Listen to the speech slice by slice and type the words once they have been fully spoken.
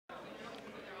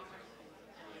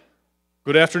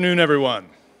Good afternoon, everyone.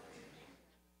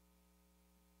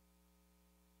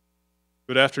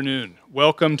 Good afternoon.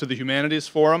 Welcome to the Humanities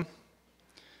Forum.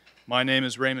 My name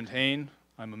is Raymond Hain.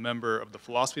 I'm a member of the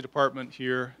Philosophy Department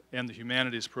here and the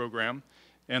Humanities program,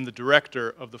 and the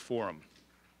director of the forum.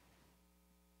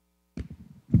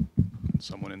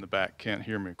 Someone in the back can't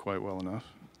hear me quite well enough.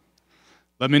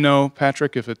 Let me know,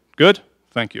 Patrick, if it's good?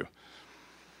 Thank you.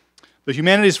 The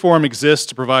Humanities Forum exists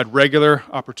to provide regular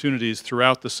opportunities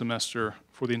throughout the semester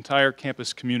for the entire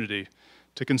campus community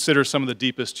to consider some of the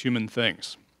deepest human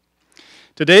things.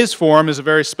 Today's forum is a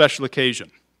very special occasion.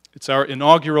 It's our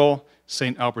inaugural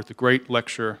St. Albert the Great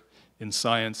Lecture in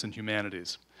Science and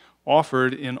Humanities,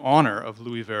 offered in honor of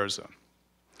Louis Verza.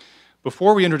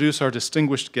 Before we introduce our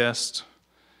distinguished guest,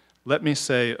 let me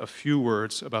say a few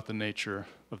words about the nature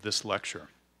of this lecture.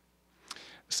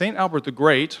 St. Albert the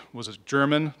Great was a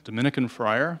German Dominican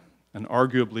friar and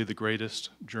arguably the greatest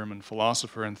German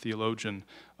philosopher and theologian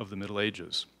of the Middle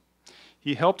Ages.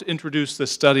 He helped introduce the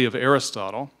study of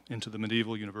Aristotle into the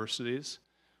medieval universities,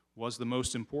 was the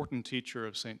most important teacher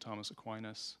of St. Thomas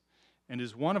Aquinas, and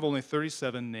is one of only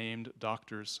 37 named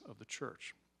doctors of the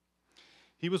Church.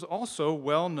 He was also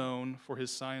well known for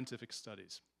his scientific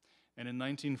studies, and in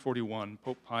 1941,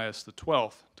 Pope Pius XII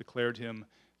declared him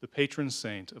the patron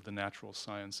saint of the natural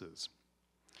sciences.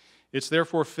 It's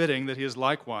therefore fitting that he is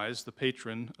likewise the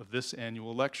patron of this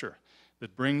annual lecture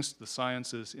that brings the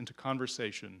sciences into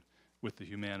conversation with the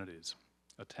humanities,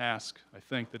 a task, I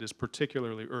think, that is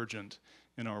particularly urgent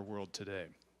in our world today.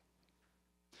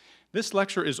 This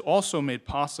lecture is also made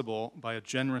possible by a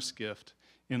generous gift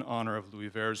in honor of Louis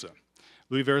Verza.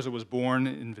 Louis Verza was born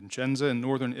in Vicenza in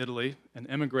northern Italy and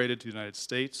emigrated to the United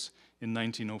States in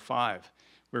 1905,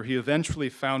 where he eventually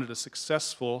founded a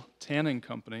successful tanning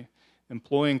company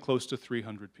employing close to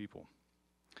 300 people.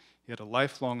 He had a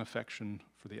lifelong affection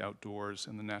for the outdoors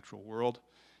and the natural world.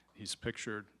 He's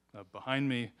pictured behind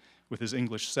me with his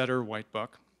English setter,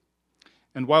 Whitebuck.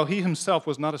 And while he himself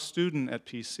was not a student at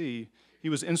PC, he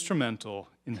was instrumental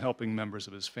in helping members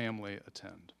of his family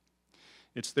attend.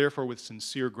 It's therefore with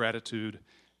sincere gratitude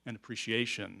and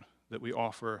appreciation that we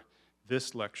offer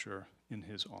this lecture in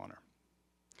his honor.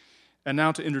 And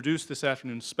now to introduce this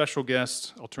afternoon's special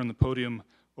guest, I'll turn the podium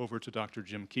over to Dr.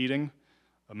 Jim Keating,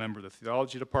 a member of the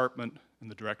Theology Department and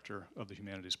the director of the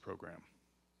Humanities program.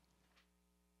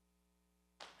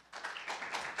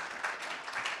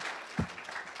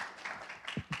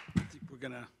 I think we're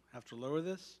going to have to lower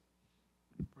this,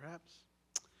 perhaps.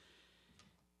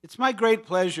 It's my great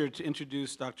pleasure to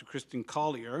introduce Dr. Kristin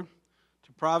Collier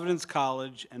to Providence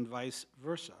College and vice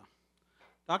versa.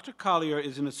 Dr. Collier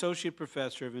is an associate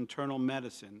professor of internal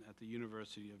medicine at the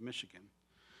University of Michigan.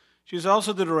 She is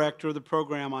also the director of the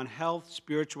program on health,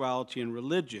 spirituality, and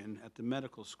religion at the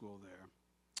medical school there.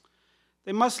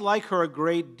 They must like her a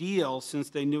great deal since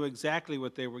they knew exactly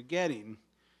what they were getting.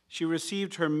 She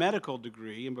received her medical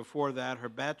degree, and before that her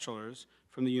bachelor's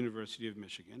from the University of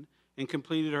Michigan, and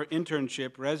completed her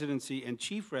internship, residency, and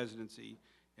chief residency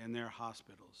in their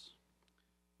hospitals.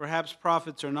 Perhaps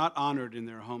prophets are not honored in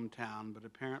their hometown, but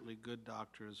apparently good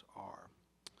doctors are.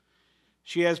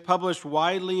 She has published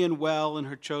widely and well in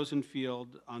her chosen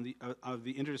field of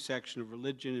the intersection of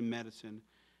religion and medicine,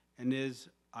 and is,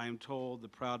 I am told, the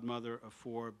proud mother of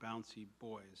 4 bouncy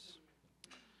boys.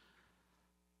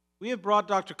 We have brought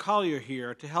Dr. Collier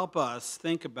here to help us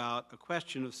think about a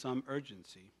question of some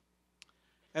urgency.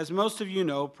 As most of you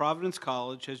know, Providence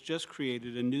College has just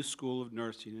created a new school of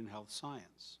nursing and health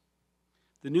science.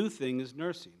 The new thing is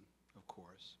nursing, of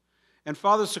course. And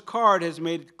Father Sicard has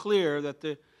made it clear that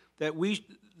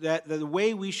the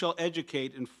way we shall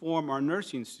educate and form our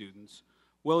nursing students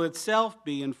will itself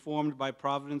be informed by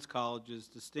Providence College's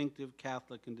distinctive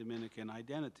Catholic and Dominican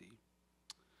identity.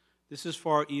 This is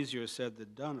far easier said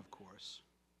than done, of course.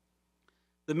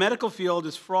 The medical field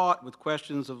is fraught with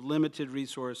questions of limited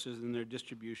resources and their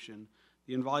distribution,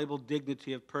 the inviolable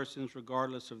dignity of persons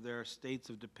regardless of their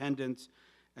states of dependence,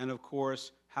 and of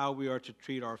course, how we are to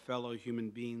treat our fellow human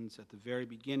beings at the very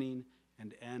beginning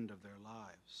and end of their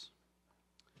lives.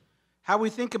 How we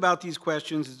think about these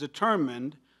questions is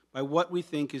determined by what we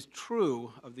think is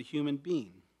true of the human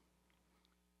being.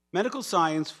 Medical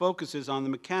science focuses on the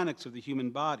mechanics of the human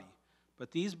body,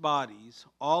 but these bodies,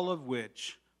 all of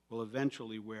which will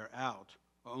eventually wear out,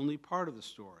 are only part of the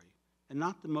story, and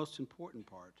not the most important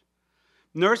part.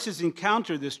 Nurses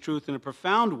encounter this truth in a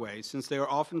profound way, since they are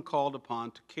often called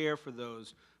upon to care for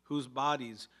those whose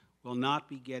bodies will not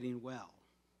be getting well.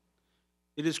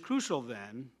 It is crucial,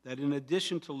 then, that in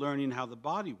addition to learning how the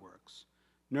body works,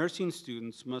 nursing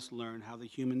students must learn how the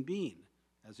human being,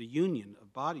 as a union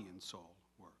of body and soul,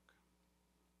 work.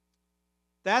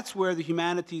 That's where the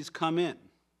humanities come in,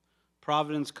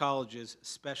 Providence College's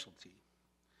specialty.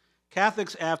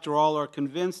 Catholics, after all, are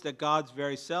convinced that God's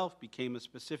very self became a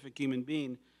specific human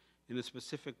being in a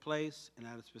specific place and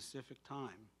at a specific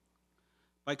time.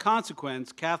 By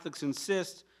consequence, Catholics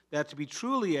insist that to be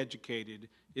truly educated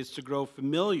is to grow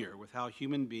familiar with how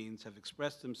human beings have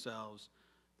expressed themselves,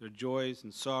 their joys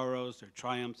and sorrows, their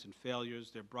triumphs and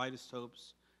failures, their brightest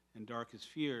hopes and darkest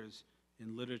fears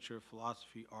in literature,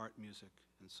 philosophy, art, music,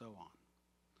 and so on.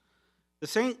 The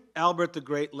St. Albert the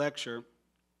Great Lecture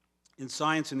in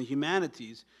Science and the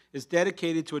Humanities is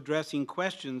dedicated to addressing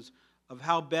questions of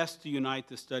how best to unite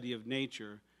the study of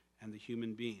nature and the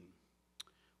human being.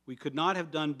 We could not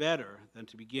have done better than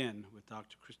to begin with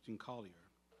Dr. Kristin Collier.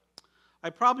 I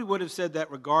probably would have said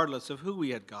that regardless of who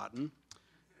we had gotten,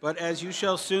 but as you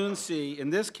shall soon see, in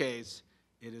this case,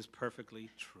 it is perfectly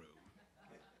true.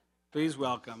 Please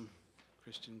welcome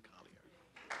Kristin Collier.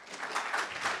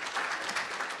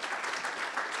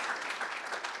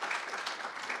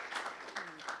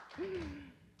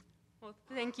 Well,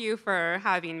 thank you for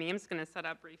having me. I'm just going to set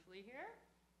up briefly here.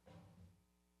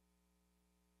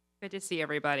 Good to see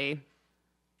everybody.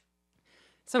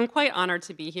 So I'm quite honored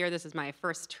to be here. This is my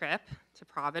first trip to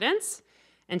Providence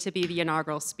and to be the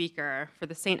inaugural speaker for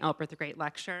the St. Albert the Great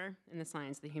Lecture in the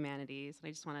Science of the Humanities. And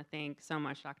I just want to thank so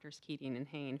much Drs. Keating and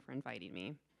Hain for inviting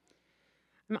me.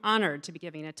 I'm honored to be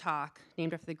giving a talk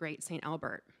named after the great St.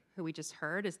 Albert, who we just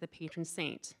heard is the patron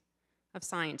saint of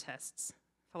scientists,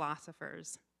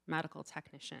 philosophers, medical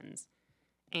technicians,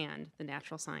 and the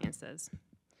natural sciences.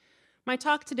 My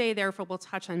talk today, therefore, will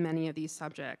touch on many of these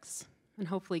subjects and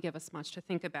hopefully give us much to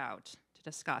think about, to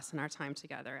discuss in our time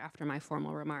together after my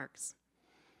formal remarks.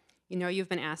 You know you've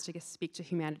been asked to speak to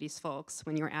humanities folks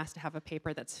when you were asked to have a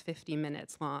paper that's 50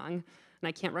 minutes long, and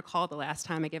I can't recall the last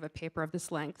time I gave a paper of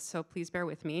this length, so please bear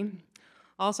with me.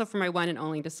 Also, for my one and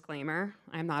only disclaimer,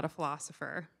 I'm not a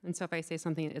philosopher, and so if I say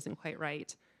something that isn't quite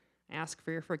right, I ask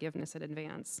for your forgiveness in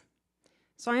advance.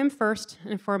 So I am first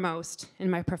and foremost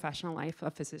in my professional life a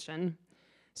physician,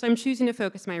 so I'm choosing to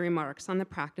focus my remarks on the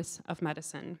practice of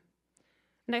medicine.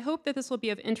 And I hope that this will be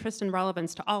of interest and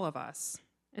relevance to all of us,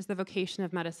 as the vocation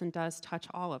of medicine does touch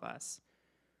all of us.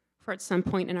 For at some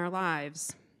point in our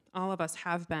lives, all of us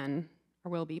have been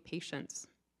or will be patients.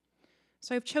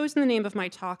 So I've chosen the name of my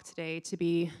talk today to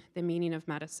be The Meaning of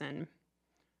Medicine.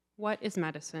 What is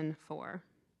medicine for?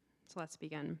 So let's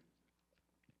begin.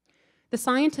 The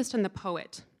Scientist and the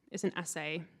Poet is an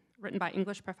essay written by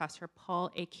English professor Paul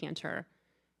A. Cantor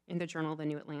in the journal The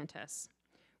New Atlantis,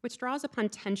 which draws upon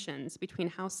tensions between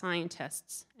how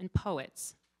scientists and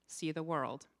poets see the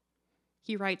world.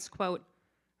 He writes, quote,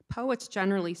 "Poets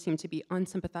generally seem to be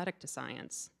unsympathetic to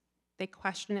science. They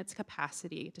question its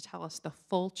capacity to tell us the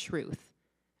full truth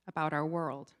about our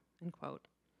world," end quote.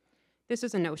 This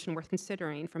is a notion worth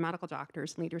considering for medical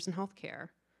doctors and leaders in healthcare.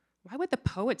 Why would the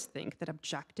poets think that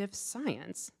objective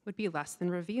science would be less than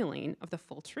revealing of the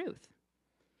full truth?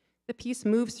 The piece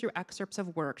moves through excerpts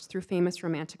of works through famous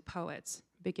Romantic poets,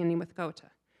 beginning with Goethe,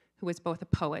 who was both a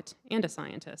poet and a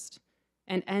scientist,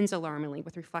 and ends alarmingly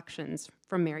with reflections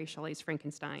from Mary Shelley's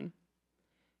Frankenstein.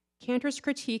 Cantor's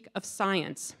critique of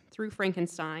science through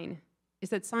Frankenstein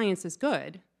is that science is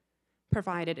good,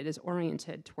 provided it is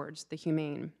oriented towards the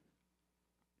humane.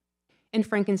 In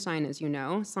Frankenstein, as you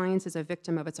know, science is a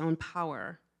victim of its own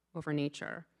power over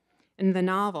nature. In the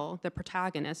novel, the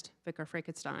protagonist, Victor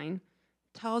Frankenstein,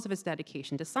 tells of his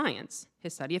dedication to science,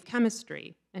 his study of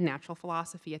chemistry and natural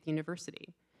philosophy at the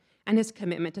university, and his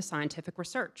commitment to scientific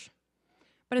research.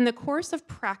 But in the course of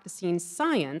practicing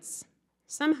science,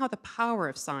 somehow the power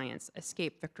of science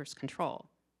escaped Victor's control.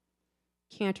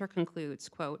 Cantor concludes,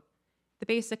 quote, "The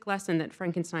basic lesson that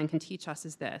Frankenstein can teach us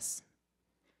is this: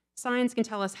 science can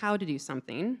tell us how to do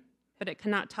something, but it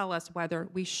cannot tell us whether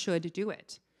we should do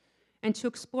it. And to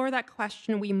explore that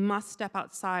question, we must step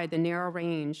outside the narrow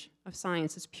range of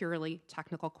science's purely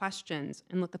technical questions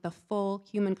and look at the full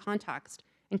human context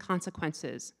and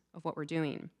consequences of what we're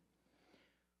doing."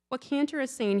 What Cantor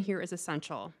is saying here is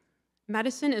essential.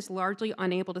 Medicine is largely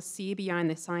unable to see beyond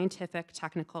the scientific,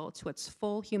 technical to its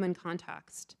full human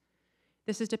context.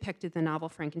 This is depicted in the novel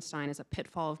Frankenstein as a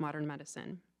pitfall of modern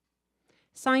medicine.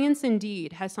 Science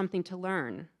indeed has something to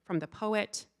learn from the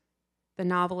poet, the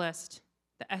novelist,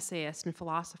 the essayist, and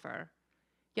philosopher.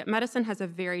 Yet medicine has a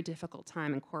very difficult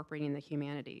time incorporating the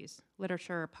humanities,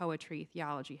 literature, poetry,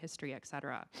 theology, history,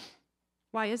 etc.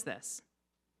 Why is this?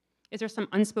 Is there some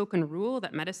unspoken rule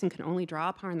that medicine can only draw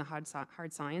upon the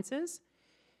hard sciences?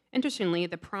 Interestingly,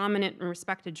 the prominent and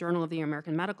respected Journal of the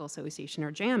American Medical Association,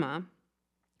 or JAMA,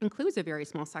 includes a very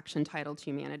small section titled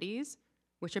Humanities,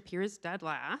 which appears dead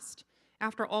last,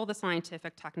 after all the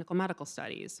scientific, technical, medical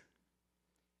studies.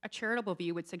 A charitable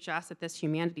view would suggest that this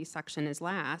humanities section is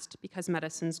last because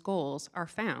medicine's goals are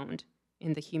found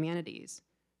in the humanities.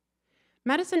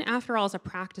 Medicine, after all, is a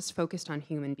practice focused on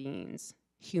human beings,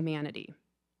 humanity.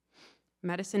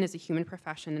 Medicine is a human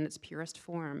profession in its purest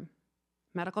form.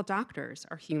 Medical doctors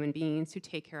are human beings who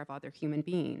take care of other human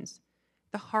beings.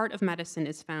 The heart of medicine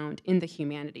is found in the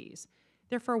humanities.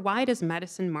 Therefore, why does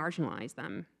medicine marginalize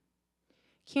them?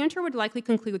 Cantor would likely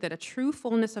conclude that a true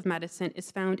fullness of medicine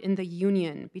is found in the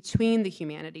union between the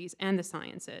humanities and the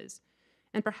sciences,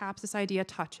 and perhaps this idea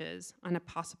touches on a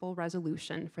possible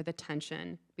resolution for the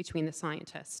tension between the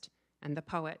scientist and the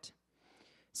poet.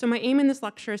 So my aim in this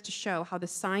lecture is to show how the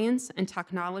science and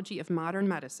technology of modern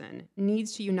medicine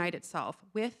needs to unite itself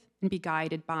with and be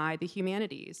guided by the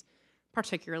humanities,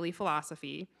 particularly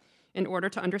philosophy, in order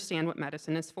to understand what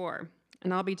medicine is for.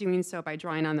 And I'll be doing so by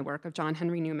drawing on the work of John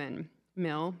Henry Newman,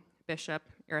 Mill, Bishop,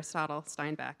 Aristotle,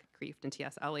 Steinbeck, Kreeft, and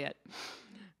T.S. Eliot.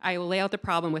 I will lay out the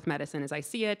problem with medicine as I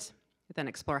see it, then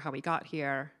explore how we got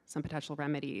here, some potential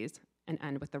remedies, and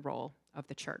end with the role of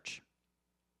the church.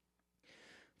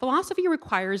 Philosophy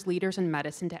requires leaders in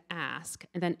medicine to ask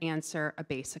and then answer a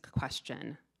basic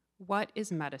question. What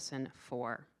is medicine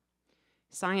for?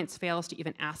 Science fails to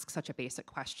even ask such a basic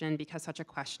question because such a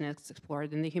question is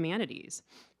explored in the humanities,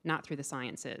 not through the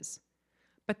sciences.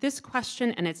 But this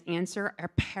question and its answer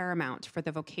are paramount for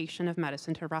the vocation of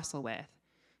medicine to wrestle with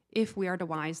if we are to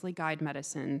wisely guide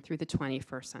medicine through the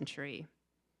 21st century.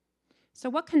 So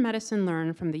what can medicine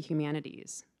learn from the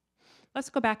humanities? Let's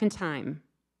go back in time,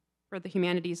 where the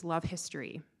humanities love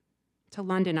history, to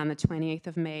London on the 28th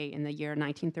of May in the year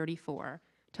 1934,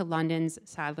 to London's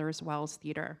Sadler's Wells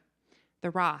Theatre.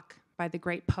 The Rock, by the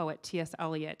great poet T.S.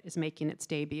 Eliot, is making its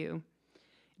debut.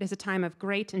 It is a time of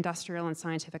great industrial and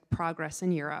scientific progress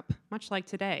in Europe, much like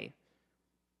today.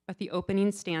 But the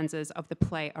opening stanzas of the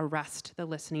play arrest the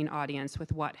listening audience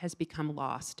with what has become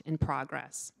lost in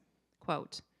progress.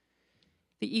 Quote,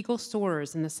 "The eagle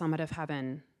soars in the summit of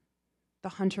heaven. The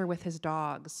hunter with his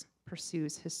dogs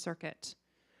pursues his circuit.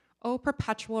 O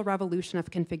perpetual revolution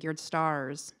of configured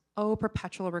stars, O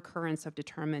perpetual recurrence of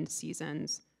determined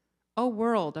seasons, O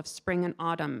world of spring and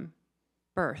autumn,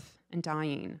 birth and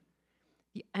dying,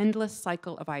 the endless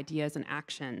cycle of ideas and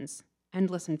actions,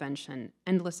 endless invention,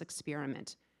 endless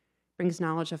experiment, brings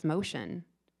knowledge of motion,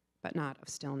 but not of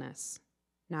stillness,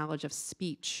 knowledge of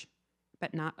speech,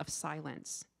 but not of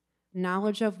silence,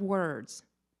 knowledge of words,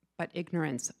 but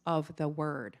ignorance of the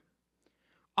word.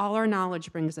 All our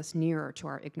knowledge brings us nearer to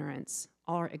our ignorance.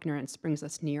 All our ignorance brings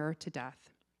us nearer to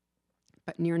death.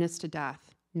 But nearness to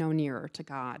death, no nearer to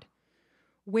God.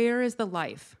 Where is the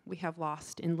life we have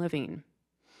lost in living?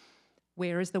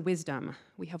 Where is the wisdom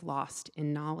we have lost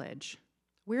in knowledge?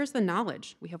 Where is the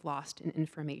knowledge we have lost in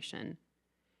information?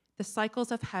 The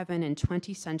cycles of heaven in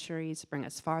 20 centuries bring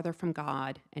us farther from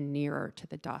God and nearer to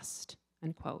the dust,"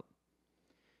 unquote.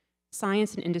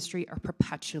 Science and industry are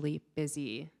perpetually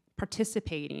busy,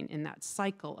 participating in that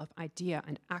cycle of idea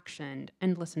and action,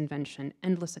 endless invention,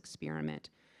 endless experiment.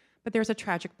 But there's a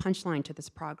tragic punchline to this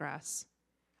progress,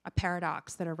 a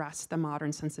paradox that arrests the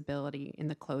modern sensibility in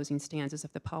the closing stanzas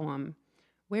of the poem.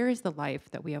 Where is the life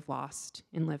that we have lost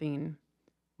in living?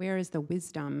 Where is the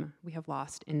wisdom we have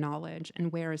lost in knowledge?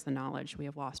 And where is the knowledge we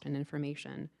have lost in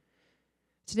information?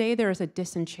 Today, there is a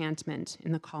disenchantment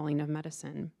in the calling of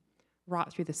medicine,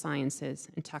 wrought through the sciences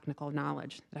and technical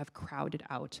knowledge that have crowded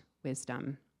out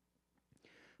wisdom.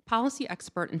 Policy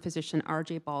expert and physician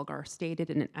R.J. Bulgar stated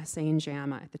in an essay in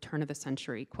JAMA at the turn of the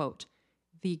century, quote,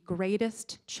 "The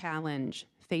greatest challenge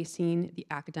facing the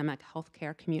academic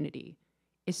healthcare community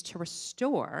is to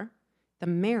restore the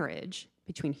marriage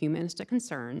between humanistic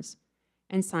concerns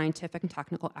and scientific and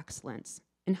technical excellence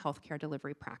in healthcare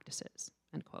delivery practices,"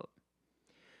 end quote.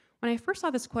 When I first saw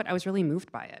this quote, I was really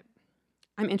moved by it.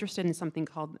 I'm interested in something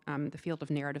called the field of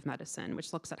narrative medicine,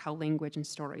 which looks at how language and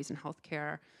stories in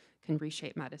healthcare can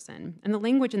reshape medicine. And the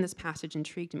language in this passage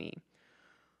intrigued me.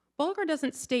 Bulgar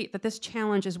doesn't state that this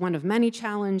challenge is one of many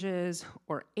challenges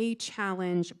or a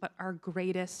challenge, but our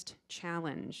greatest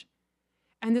challenge.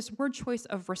 And this word choice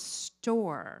of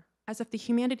restore, as if the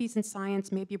humanities and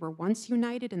science maybe were once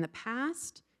united in the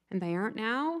past and they aren't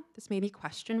now, this made me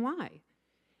question why.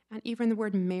 And even the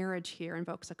word marriage here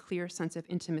invokes a clear sense of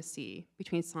intimacy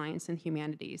between science and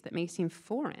humanities that may seem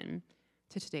foreign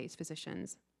to today's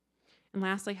physicians. And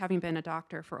lastly, having been a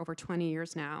doctor for over 20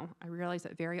 years now, I realize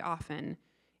that very often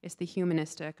it's the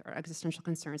humanistic or existential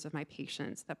concerns of my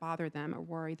patients that bother them or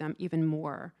worry them even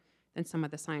more than some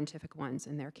of the scientific ones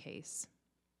in their case.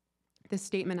 This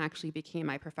statement actually became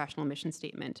my professional mission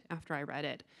statement after I read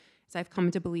it. So I've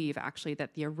come to believe, actually,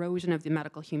 that the erosion of the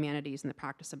medical humanities in the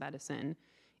practice of medicine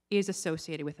is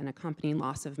associated with an accompanying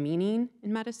loss of meaning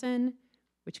in medicine,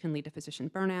 which can lead to physician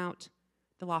burnout,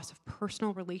 the loss of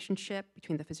personal relationship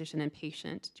between the physician and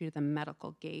patient due to the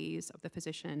medical gaze of the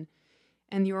physician,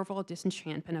 and the overall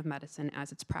disenchantment of medicine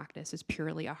as its practice is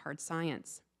purely a hard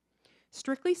science.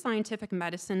 Strictly scientific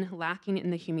medicine lacking in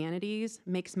the humanities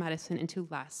makes medicine into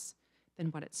less than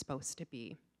what it's supposed to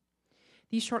be.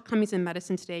 These shortcomings in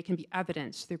medicine today can be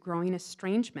evidenced through growing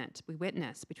estrangement we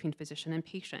witness between physician and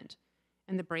patient,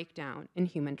 and the breakdown in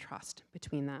human trust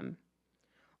between them.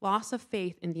 Loss of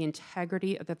faith in the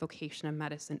integrity of the vocation of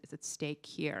medicine is at stake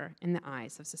here in the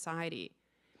eyes of society.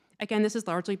 Again, this is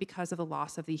largely because of the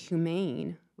loss of the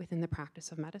humane within the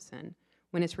practice of medicine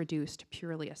when it's reduced to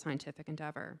purely a scientific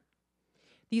endeavor.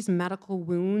 These medical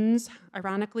wounds,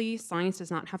 ironically, science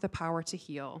does not have the power to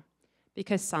heal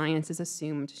because science is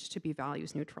assumed to be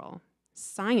values neutral.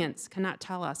 Science cannot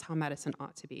tell us how medicine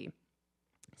ought to be.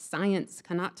 Science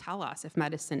cannot tell us if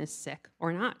medicine is sick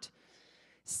or not.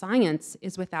 Science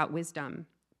is without wisdom,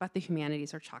 but the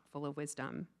humanities are chock full of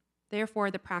wisdom.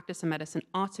 Therefore, the practice of medicine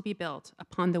ought to be built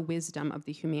upon the wisdom of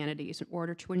the humanities in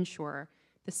order to ensure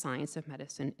the science of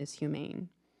medicine is humane.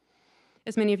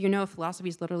 As many of you know, philosophy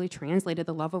is literally translated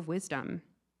the love of wisdom.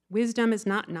 Wisdom is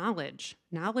not knowledge.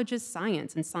 Knowledge is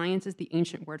science, and science is the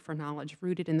ancient word for knowledge,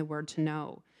 rooted in the word to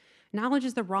know. Knowledge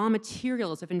is the raw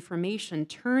materials of information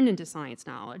turned into science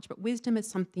knowledge, but wisdom is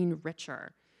something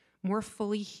richer, more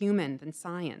fully human than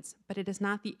science, but it is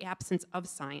not the absence of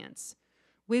science.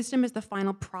 Wisdom is the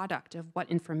final product of what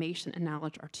information and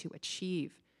knowledge are to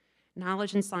achieve.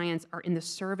 Knowledge and science are in the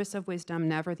service of wisdom,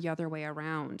 never the other way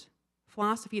around.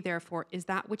 Philosophy, therefore, is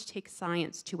that which takes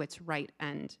science to its right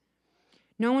end.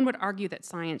 No one would argue that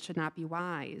science should not be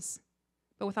wise.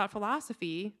 But without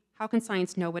philosophy, how can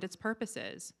science know what its purpose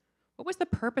is? What was the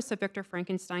purpose of Victor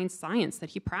Frankenstein's science that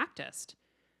he practiced?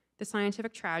 The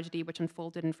scientific tragedy which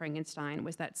unfolded in Frankenstein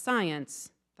was that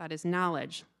science, that is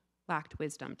knowledge, lacked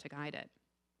wisdom to guide it.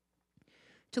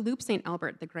 To loop St.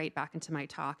 Albert the Great back into my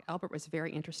talk, Albert was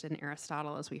very interested in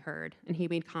Aristotle, as we heard, and he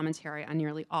made commentary on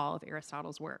nearly all of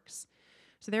Aristotle's works.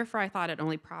 So therefore, I thought it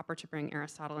only proper to bring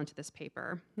Aristotle into this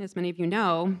paper. As many of you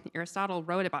know, Aristotle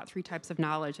wrote about 3 types of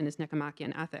knowledge in his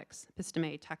Nicomachean Ethics: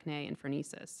 episteme, techne, and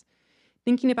phronesis.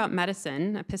 Thinking about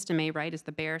medicine, episteme, right, is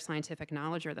the bare scientific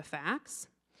knowledge or the facts,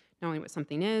 knowing what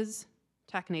something is.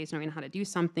 Techne is knowing how to do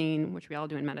something, which we all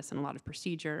do in medicine, a lot of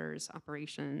procedures,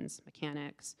 operations,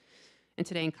 mechanics, and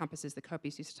today encompasses the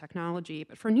copious use of technology.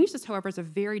 But phronesis, however, is a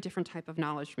very different type of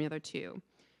knowledge from the other two,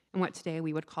 and what today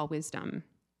we would call wisdom.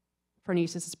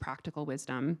 Phronesis is practical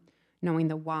wisdom, knowing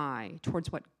the why,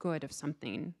 towards what good of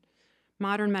something.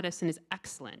 Modern medicine is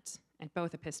excellent at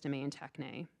both episteme and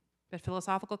techne, but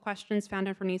philosophical questions found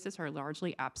in phronesis are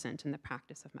largely absent in the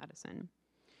practice of medicine.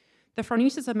 The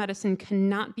phronesis of medicine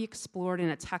cannot be explored in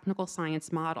a technical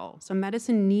science model, so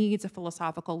medicine needs a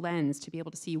philosophical lens to be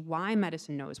able to see why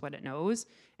medicine knows what it knows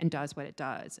and does what it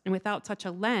does. And without such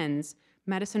a lens,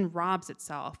 medicine robs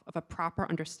itself of a proper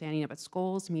understanding of its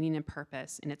goals, meaning, and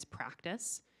purpose in its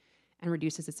practice, and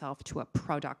reduces itself to a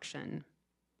production.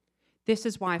 This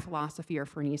is why philosophy or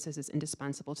phronesis is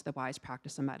indispensable to the wise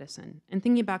practice of medicine. And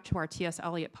thinking back to our T.S.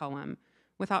 Eliot poem,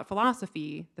 without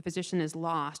philosophy, the physician is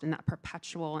lost in that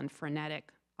perpetual and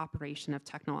frenetic operation of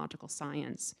technological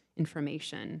science,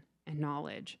 information, and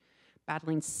knowledge,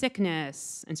 battling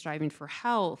sickness and striving for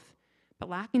health, but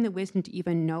lacking the wisdom to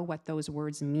even know what those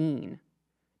words mean,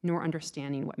 nor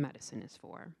understanding what medicine is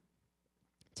for.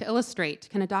 To illustrate,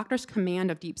 can a doctor's command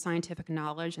of deep scientific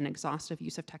knowledge and exhaustive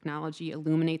use of technology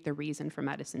illuminate the reason for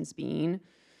medicine's being?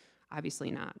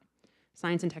 Obviously not.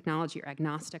 Science and technology are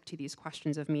agnostic to these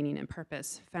questions of meaning and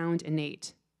purpose found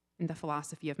innate in the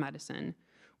philosophy of medicine.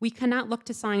 We cannot look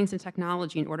to science and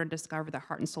technology in order to discover the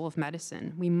heart and soul of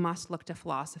medicine. We must look to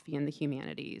philosophy and the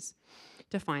humanities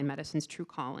to find medicine's true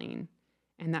calling.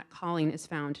 And that calling is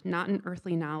found not in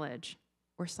earthly knowledge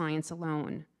or science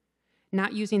alone,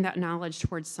 not using that knowledge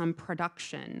towards some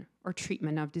production or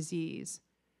treatment of disease,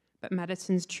 but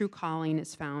medicine's true calling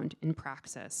is found in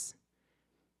praxis.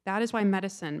 That is why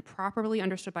medicine, properly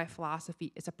understood by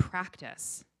philosophy, is a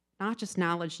practice, not just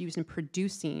knowledge used in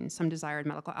producing some desired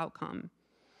medical outcome.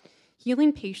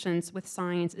 Healing patients with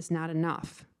science is not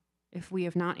enough if we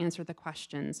have not answered the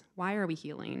questions, why are we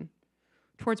healing?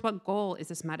 Towards what goal is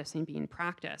this medicine being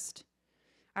practiced?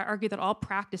 I argue that all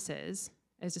practices,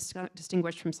 as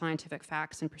distinguished from scientific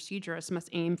facts and procedures, must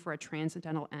aim for a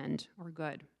transcendental end or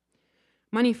good.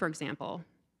 Money, for example,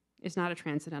 is not a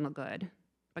transcendental good,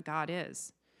 but God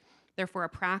is. Therefore, a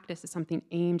practice is something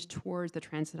aimed towards the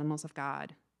transcendentals of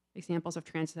God, Examples of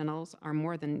transcendentals are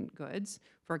more than goods,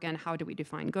 for again, how do we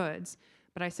define goods?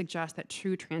 But I suggest that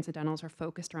true transcendentals are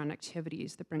focused around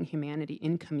activities that bring humanity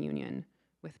in communion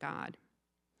with God.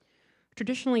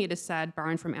 Traditionally, it is said,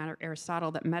 borrowing from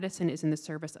Aristotle, that medicine is in the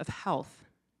service of health.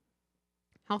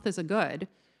 Health is a good,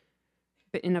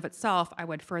 but in of itself, I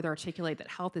would further articulate that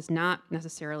health is not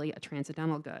necessarily a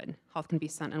transcendental good. Health can be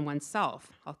spent on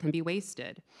oneself. Health can be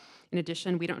wasted. In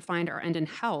addition, we don't find our end in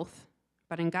health,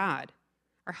 but in God.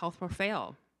 Our health will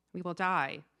fail. We will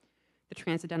die. The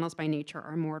transcendentals by nature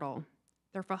are mortal.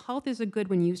 Therefore, health is a good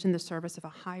when used in the service of a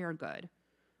higher good,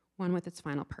 one with its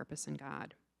final purpose in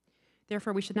God.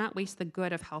 Therefore, we should not waste the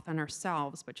good of health on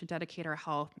ourselves, but should dedicate our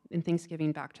health in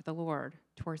thanksgiving back to the Lord,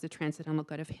 towards the transcendental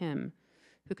good of Him,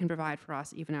 who can provide for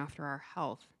us even after our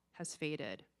health has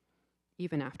faded,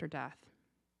 even after death.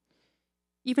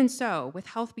 Even so, with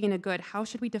health being a good, how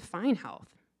should we define health?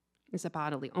 Is it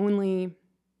bodily only?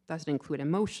 Does it include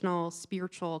emotional,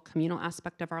 spiritual, communal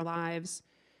aspect of our lives?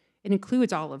 It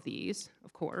includes all of these,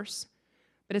 of course,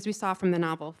 but as we saw from the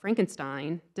novel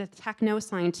Frankenstein, the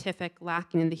techno-scientific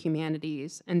lacking in the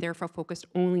humanities and therefore focused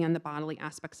only on the bodily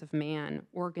aspects of man,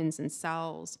 organs and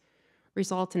cells,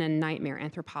 result in a nightmare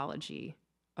anthropology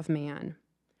of man,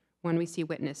 one we see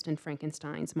witnessed in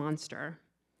Frankenstein's monster,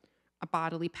 a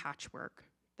bodily patchwork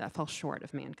that fell short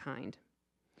of mankind.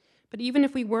 But even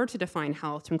if we were to define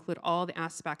health to include all the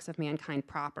aspects of mankind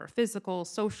proper, physical,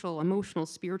 social, emotional,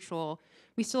 spiritual,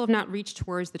 we still have not reached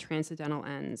towards the transcendental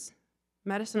ends.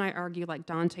 Medicine, I argue, like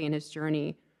Dante in his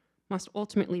journey, must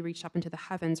ultimately reach up into the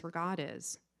heavens where God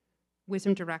is.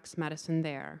 Wisdom directs medicine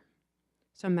there,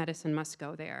 so medicine must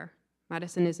go there.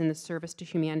 Medicine is in the service to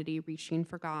humanity, reaching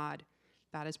for God.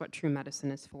 That is what true medicine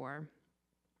is for.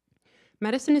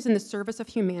 Medicine is in the service of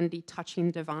humanity, touching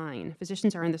the divine.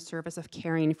 Physicians are in the service of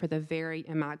caring for the very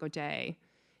imago Dei.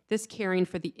 This caring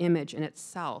for the image in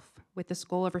itself, with this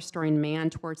goal of restoring man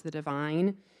towards the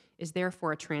divine, is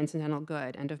therefore a transcendental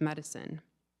good and of medicine.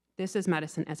 This is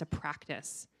medicine as a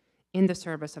practice in the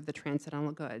service of the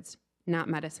transcendental goods, not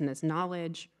medicine as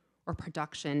knowledge or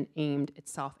production aimed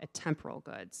itself at temporal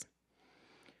goods.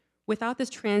 Without this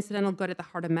transcendental good at the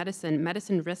heart of medicine,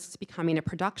 medicine risks becoming a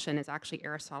production, as actually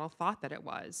Aristotle thought that it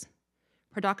was.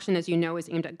 Production, as you know, is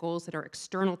aimed at goals that are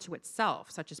external to itself,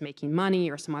 such as making money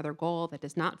or some other goal that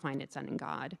does not find its end in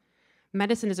God.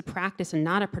 Medicine is a practice and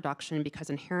not a production because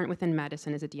inherent within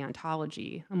medicine is a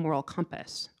deontology, a moral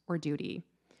compass, or duty,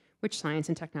 which science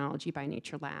and technology by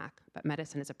nature lack, but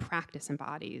medicine as a practice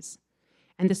embodies.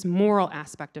 And this moral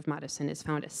aspect of medicine is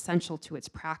found essential to its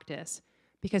practice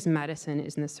because medicine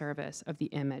is in the service of the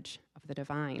image of the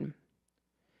divine.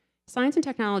 Science and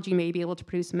technology may be able to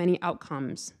produce many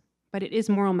outcomes, but it is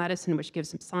moral medicine which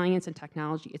gives science and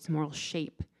technology its moral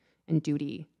shape and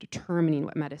duty, determining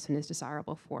what medicine is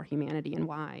desirable for humanity and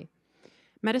why.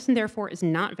 Medicine, therefore, is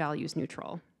not values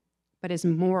neutral, but is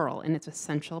moral in its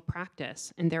essential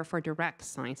practice, and therefore directs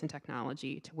science and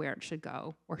technology to where it should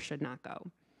go or should not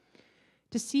go.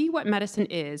 To see what medicine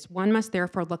is, one must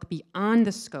therefore look beyond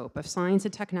the scope of science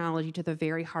and technology to the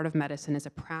very heart of medicine as a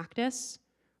practice,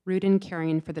 rooted in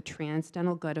caring for the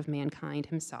transcendental good of mankind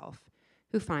himself,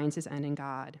 who finds his end in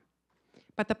God.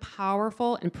 But the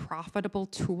powerful and profitable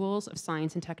tools of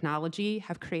science and technology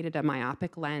have created a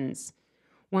myopic lens,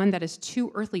 one that is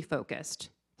too earthly focused,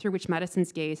 through which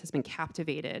medicine's gaze has been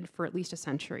captivated for at least a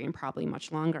century and probably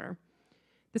much longer.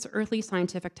 This earthly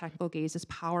scientific technical gaze is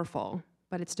powerful,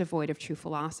 but it's devoid of true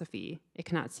philosophy. It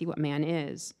cannot see what man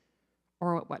is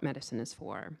or what medicine is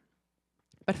for.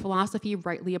 But philosophy,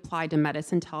 rightly applied to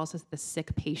medicine, tells us the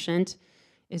sick patient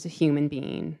is a human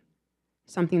being,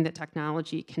 something that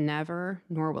technology can never,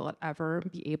 nor will it ever,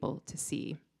 be able to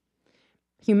see.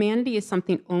 Humanity is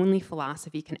something only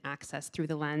philosophy can access through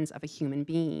the lens of a human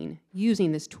being,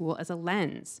 using this tool as a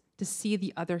lens to see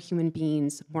the other human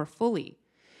beings more fully.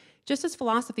 Just as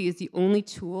philosophy is the only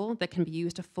tool that can be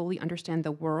used to fully understand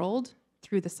the world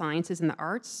through the sciences and the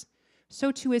arts,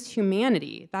 so too is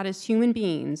humanity, that is human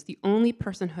beings, the only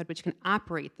personhood which can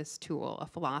operate this tool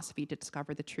of philosophy to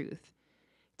discover the truth.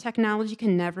 Technology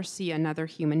can never see another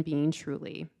human being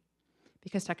truly,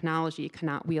 because technology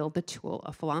cannot wield the tool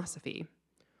of philosophy.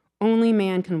 Only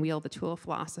man can wield the tool of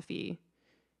philosophy.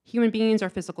 Human beings are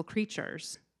physical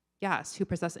creatures, yes, who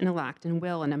possess intellect and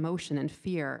will and emotion and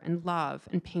fear and love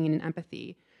and pain and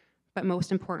empathy. But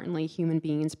most importantly, human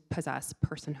beings possess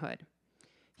personhood.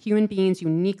 Human beings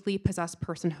uniquely possess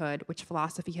personhood, which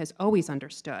philosophy has always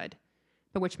understood,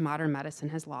 but which modern medicine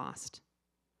has lost.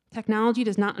 Technology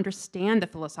does not understand the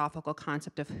philosophical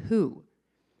concept of who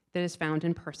that is found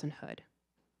in personhood.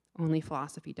 Only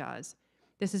philosophy does.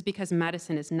 This is because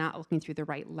medicine is not looking through the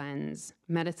right lens.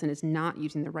 Medicine is not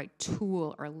using the right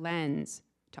tool or lens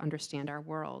to understand our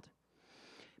world.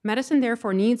 Medicine,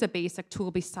 therefore, needs a basic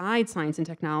tool besides science and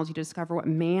technology to discover what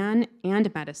man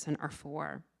and medicine are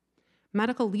for.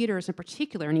 Medical leaders in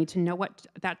particular need to know what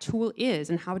that tool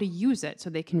is and how to use it so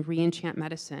they can re-enchant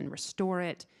medicine, restore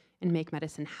it, and make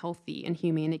medicine healthy and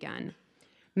humane again.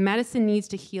 Medicine needs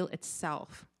to heal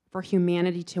itself for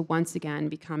humanity to once again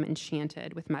become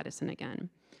enchanted with medicine again.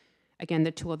 Again,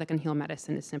 the tool that can heal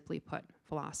medicine is, simply put,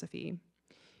 philosophy.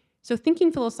 So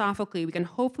thinking philosophically, we can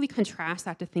hopefully contrast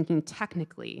that to thinking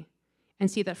technically and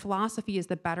see that philosophy is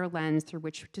the better lens through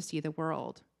which to see the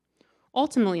world.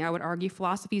 Ultimately, I would argue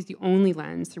philosophy is the only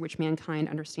lens through which mankind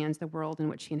understands the world in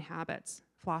which he inhabits.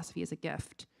 Philosophy is a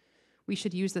gift. We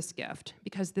should use this gift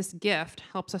because this gift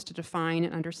helps us to define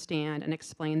and understand and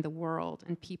explain the world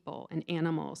and people and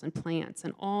animals and plants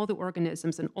and all the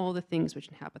organisms and all the things which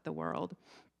inhabit the world.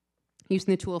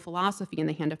 Using the tool of philosophy in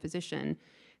the hand of physician,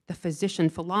 the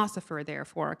physician-philosopher,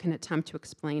 therefore, can attempt to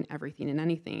explain everything and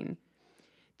anything.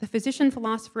 The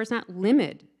physician-philosopher is not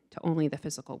limited to only the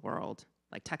physical world,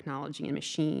 like technology and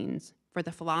machines, for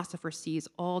the philosopher sees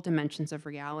all dimensions of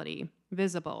reality,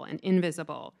 visible and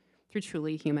invisible, through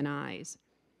truly human eyes.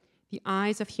 The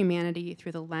eyes of humanity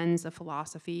through the lens of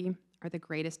philosophy are the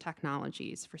greatest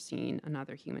technologies for seeing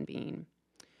another human being.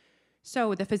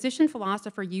 So the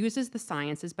physician-philosopher uses the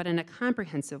sciences, but in a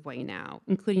comprehensive way now,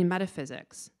 including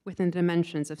metaphysics, within the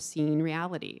dimensions of seeing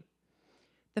reality.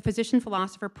 The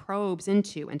physician-philosopher probes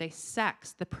into and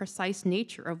dissects the precise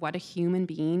nature of what a human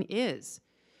being is.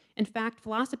 In fact,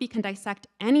 philosophy can dissect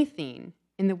anything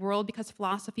in the world because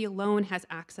philosophy alone has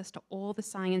access to all the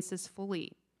sciences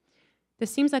fully.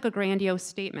 This seems like a grandiose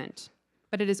statement,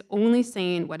 but it is only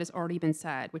saying what has already been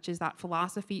said, which is that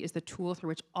philosophy is the tool through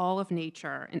which all of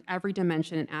nature in every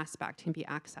dimension and aspect can be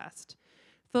accessed.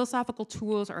 Philosophical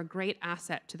tools are a great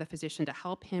asset to the physician to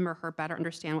help him or her better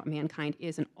understand what mankind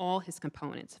is in all his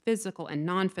components, physical and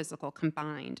non-physical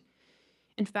combined.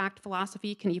 In fact,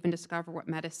 philosophy can even discover what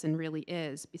medicine really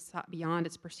is beyond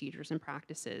its procedures and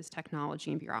practices,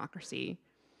 technology and bureaucracy.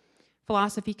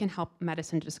 Philosophy can help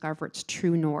medicine to discover its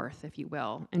true north, if you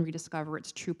will, and rediscover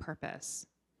its true purpose.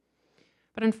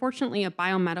 But unfortunately, a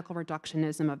biomedical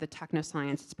reductionism of the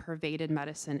technoscience has pervaded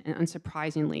medicine and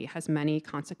unsurprisingly has many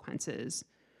consequences.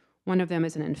 One of them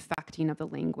is an infecting of the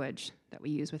language that we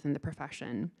use within the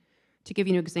profession. To give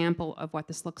you an example of what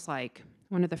this looks like,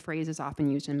 one of the phrases often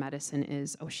used in medicine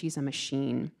is, "oh, she's a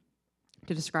machine,"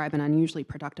 to describe an unusually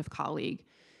productive colleague.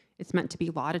 It's meant to be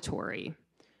laudatory.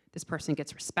 This person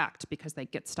gets respect because they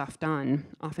get stuff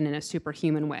done, often in a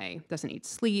superhuman way, doesn't eat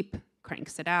sleep,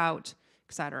 cranks it out,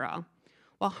 etc.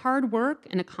 While hard work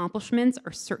and accomplishments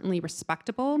are certainly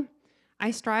respectable,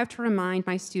 I strive to remind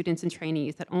my students and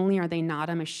trainees that only are they not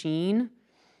a machine,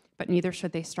 but neither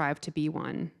should they strive to be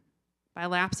one. By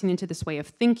lapsing into this way of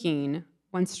thinking,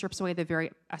 one strips away the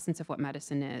very essence of what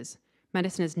medicine is.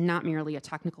 Medicine is not merely a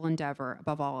technical endeavor,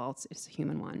 above all else, it's a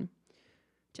human one.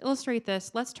 To illustrate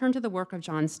this, let's turn to the work of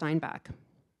John Steinbeck.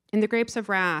 In The Grapes of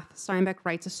Wrath, Steinbeck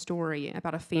writes a story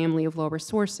about a family of low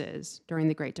resources during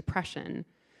the Great Depression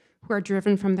who are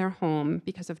driven from their home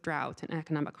because of drought and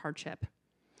economic hardship.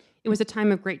 It was a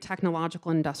time of great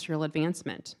technological and industrial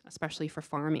advancement, especially for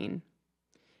farming.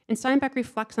 And Steinbeck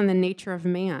reflects on the nature of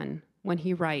man when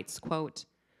he writes, quote,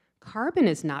 "Carbon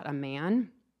is not a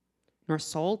man, nor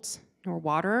salt, nor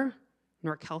water,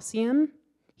 nor calcium.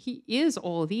 He is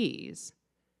all these,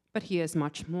 but he is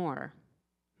much more,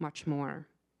 much more.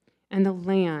 And the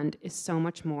land is so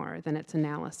much more than its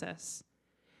analysis.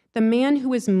 The man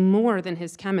who is more than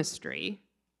his chemistry,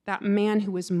 that man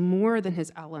who is more than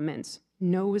his elements,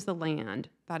 knows the land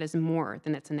that is more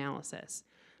than its analysis.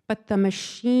 But the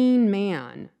machine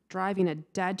man driving a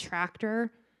dead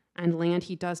tractor and land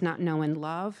he does not know and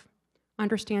love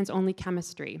understands only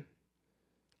chemistry,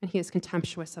 and he is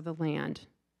contemptuous of the land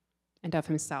and of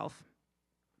himself."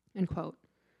 End quote.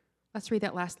 Let's read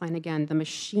that last line again. The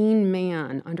machine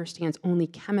man understands only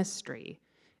chemistry,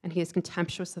 and he is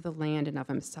contemptuous of the land and of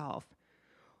himself.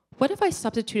 What if I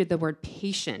substituted the word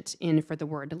patient in for the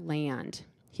word land?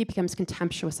 He becomes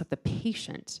contemptuous of the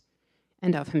patient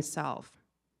and of himself.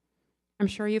 I'm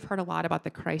sure you've heard a lot about the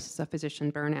crisis of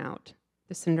physician burnout.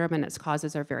 The syndrome and its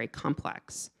causes are very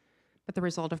complex, but the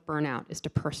result of burnout is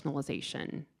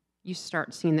depersonalization. You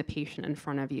start seeing the patient in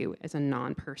front of you as a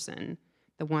non-person,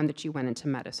 the one that you went into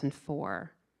medicine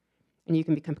for, and you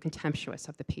can become contemptuous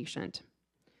of the patient.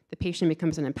 The patient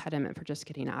becomes an impediment for just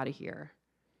getting out of here.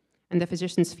 And the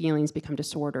physician's feelings become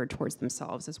disordered towards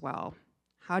themselves as well.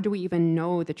 How do we even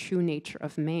know the true nature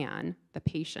of man, the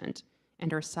patient,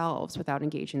 and ourselves without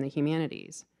engaging the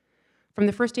humanities. From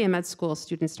the first day of med school,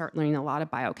 students start learning a lot of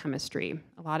biochemistry,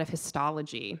 a lot of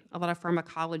histology, a lot of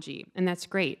pharmacology, and that's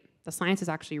great. The science is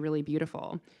actually really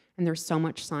beautiful, and there's so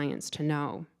much science to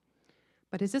know.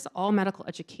 But is this all medical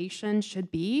education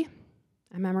should be?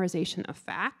 A memorization of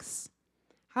facts?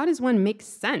 How does one make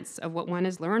sense of what one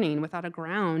is learning without a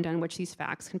ground on which these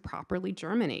facts can properly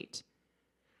germinate?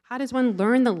 How does one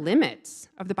learn the limits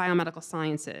of the biomedical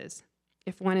sciences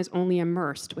if one is only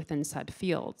immersed within said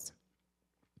fields?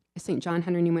 As St. John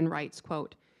Henry Newman writes,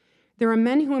 quote, "There are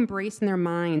men who embrace in their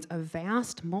minds a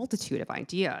vast multitude of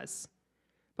ideas,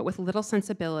 but with little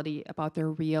sensibility about their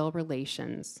real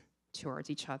relations towards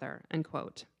each other," end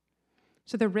quote.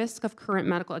 So the risk of current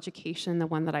medical education, the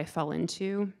one that I fell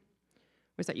into,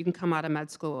 was that you can come out of med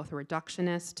school with a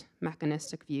reductionist,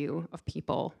 mechanistic view of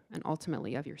people and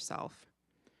ultimately of yourself.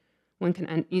 One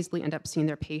can easily end up seeing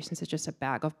their patients as just a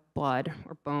bag of blood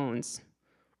or bones,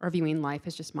 or viewing life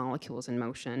as just molecules in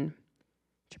motion.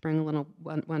 To bring a little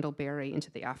Wendell Berry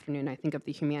into the afternoon, I think of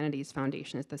the Humanities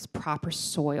Foundation as this proper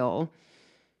soil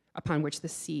upon which the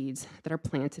seeds that are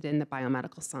planted in the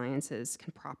biomedical sciences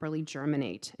can properly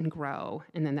germinate and grow,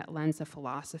 and then that lens of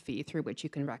philosophy through which you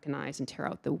can recognize and tear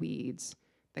out the weeds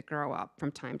that grow up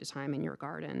from time to time in your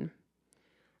garden.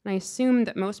 And I assume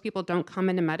that most people don't come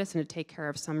into medicine to take care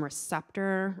of some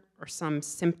receptor or some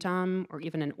symptom or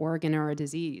even an organ or a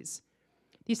disease.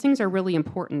 These things are really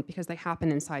important because they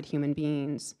happen inside human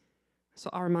beings. So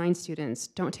I'll remind students,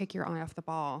 don't take your eye off the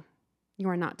ball. You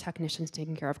are not technicians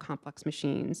taking care of complex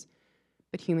machines,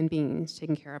 but human beings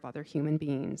taking care of other human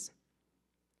beings.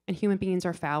 And human beings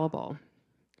are fallible.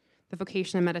 The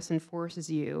vocation of medicine forces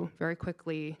you very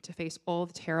quickly to face all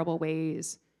the terrible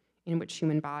ways in which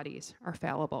human bodies are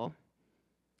fallible.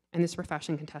 And this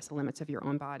profession can test the limits of your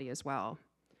own body as well.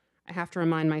 I have to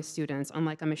remind my students,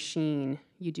 unlike a machine,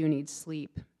 you do need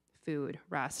sleep, food,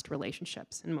 rest,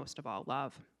 relationships, and most of all,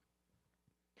 love.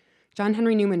 John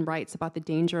Henry Newman writes about the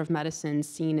danger of medicine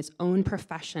seeing its own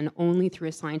profession only through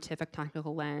a scientific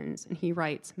technical lens. And he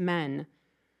writes, "Men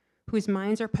whose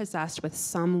minds are possessed with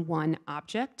some one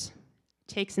object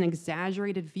takes an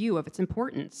exaggerated view of its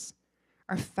importance,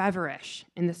 are feverish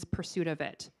in this pursuit of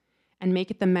it, and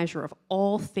make it the measure of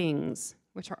all things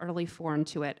which are utterly foreign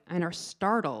to it, and are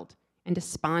startled and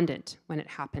despondent when it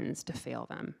happens to fail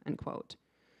them," end quote.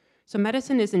 So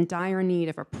medicine is in dire need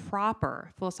of a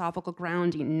proper philosophical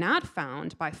grounding, not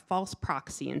found by false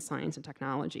proxy in science and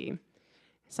technology.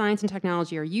 Science and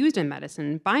technology are used in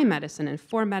medicine, by medicine, and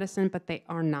for medicine, but they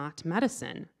are not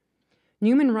medicine.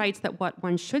 Newman writes that what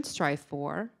one should strive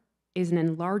for is an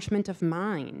enlargement of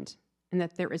mind, and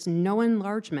that there is no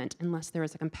enlargement unless there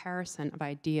is a comparison of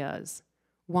ideas,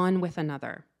 one with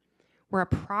another, where a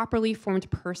properly formed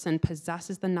person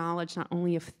possesses the knowledge not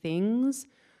only of things,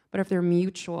 but of their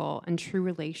mutual and true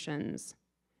relations,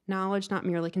 knowledge not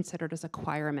merely considered as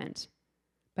acquirement,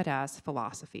 but as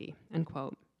philosophy, end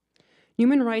quote.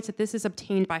 Newman writes that this is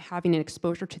obtained by having an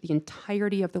exposure to the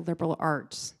entirety of the liberal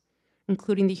arts,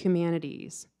 including the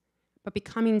humanities, but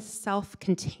becoming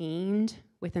self-contained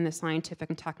within the scientific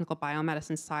and technical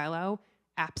biomedicine silo,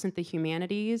 absent the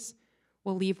humanities,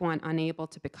 will leave one unable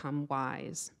to become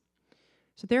wise.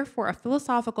 So therefore, a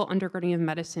philosophical undergirding of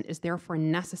medicine is therefore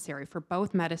necessary for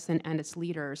both medicine and its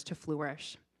leaders to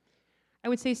flourish. I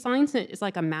would say science is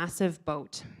like a massive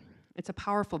boat. It's a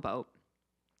powerful boat,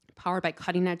 powered by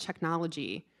cutting-edge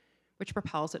technology, which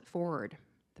propels it forward.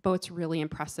 The boat's really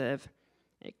impressive.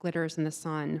 It glitters in the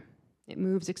sun. It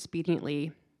moves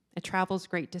expediently. It travels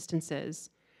great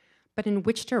distances. But in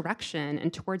which direction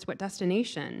and towards what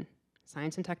destination?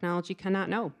 Science and technology cannot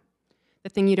know. The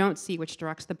thing you don't see which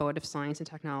directs the boat of science and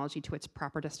technology to its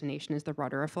proper destination is the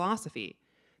rudder of philosophy.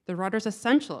 The rudder is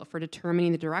essential for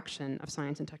determining the direction of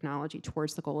science and technology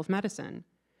towards the goal of medicine.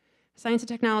 Science and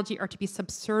technology are to be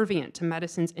subservient to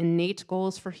medicine's innate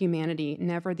goals for humanity,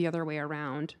 never the other way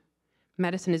around.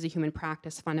 Medicine is a human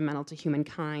practice fundamental to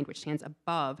humankind, which stands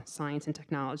above science and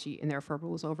technology and therefore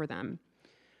rules over them.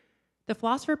 The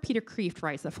philosopher Peter Kreeft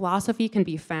writes that philosophy can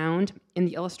be found in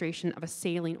the illustration of a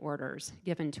sailing orders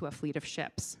given to a fleet of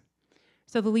ships.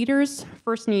 So the leaders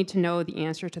first need to know the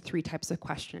answer to 3 types of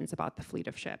questions about the fleet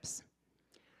of ships.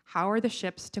 How are the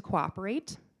ships to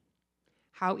cooperate?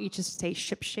 How each is to stay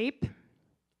shipshape?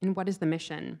 And what is the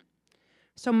mission?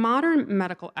 So modern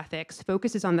medical ethics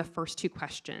focuses on the first 2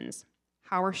 questions.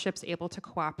 How are ships able to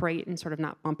cooperate and sort of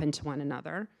not bump into one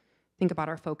another? Think about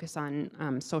our focus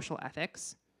on social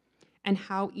ethics. And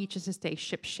how each is to stay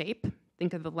shipshape.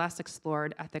 Think of the less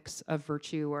explored ethics of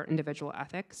virtue or individual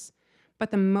ethics.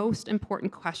 But the most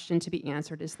important question to be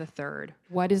answered is the third.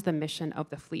 What is the mission of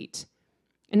the fleet?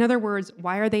 In other words,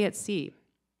 why are they at sea?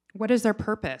 What is their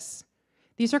purpose?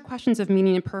 These are questions of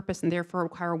meaning and purpose and therefore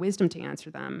require wisdom to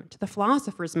answer them. To the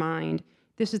philosopher's mind,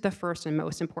 this is the first and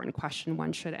most important question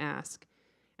one should ask.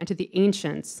 And to the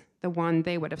ancients, the one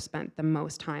they would have spent the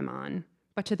most time on.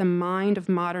 But to the mind of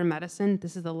modern medicine,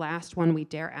 this is the last one we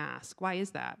dare ask. Why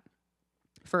is that?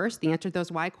 First, the answer to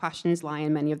those why questions lie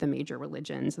in many of the major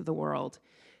religions of the world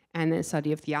and the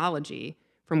study of theology,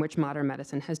 from which modern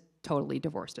medicine has totally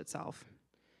divorced itself.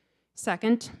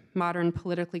 Second, modern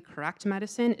politically correct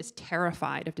medicine is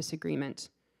terrified of disagreement,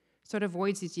 so it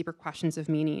avoids these deeper questions of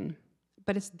meaning.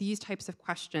 But it's these types of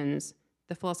questions,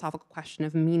 the philosophical question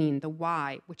of meaning, the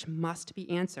why, which must be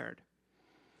answered.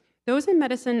 Those in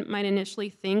medicine might initially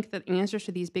think that answers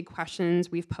to these big questions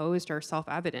we've posed are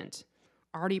self-evident,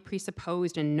 already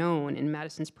presupposed and known in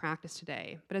medicine's practice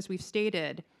today. But as we've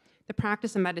stated, the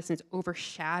practice of medicine is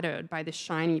overshadowed by the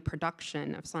shiny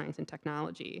production of science and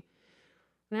technology.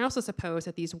 And I also suppose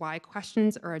that these why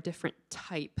questions are a different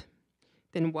type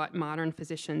than what modern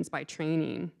physicians by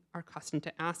training are accustomed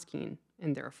to asking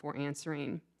and therefore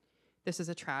answering. This is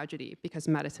a tragedy because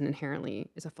medicine inherently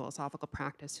is a philosophical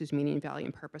practice whose meaning, value,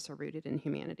 and purpose are rooted in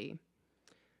humanity.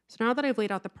 So now that I've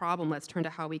laid out the problem, let's turn to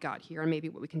how we got here and maybe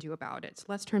what we can do about it. So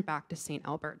let's turn back to St.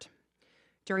 Albert.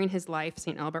 During his life,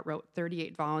 St. Albert wrote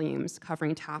 38 volumes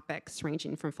covering topics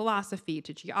ranging from philosophy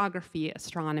to geography,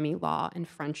 astronomy, law, and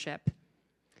friendship.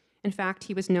 In fact,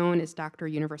 he was known as Doctor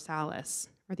Universalis,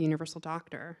 or the Universal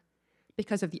Doctor,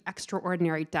 because of the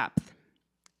extraordinary depth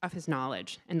of his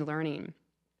knowledge and learning.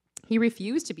 He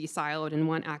refused to be siloed in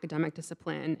one academic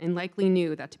discipline and likely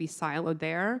knew that to be siloed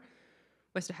there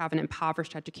was to have an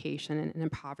impoverished education and an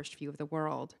impoverished view of the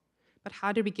world. But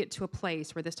how did we get to a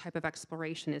place where this type of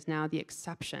exploration is now the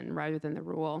exception rather than the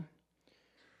rule?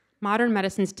 Modern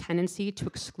medicine's tendency to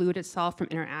exclude itself from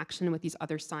interaction with these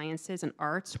other sciences and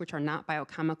arts, which are not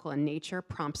biochemical in nature,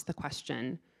 prompts the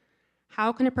question,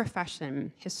 how can a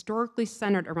profession historically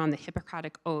centered around the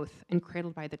Hippocratic Oath and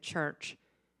cradled by the Church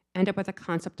end up with a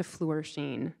concept of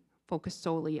flourishing, focused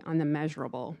solely on the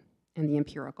measurable and the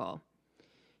empirical?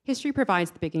 History provides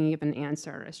the beginning of an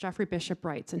answer, as Jeffrey Bishop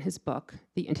writes in his book,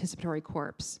 The Anticipatory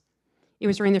Corpse. It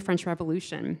was during the French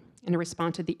Revolution, in a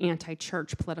response to the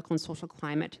anti-church political and social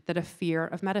climate, that a fear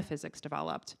of metaphysics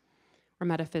developed, or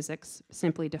metaphysics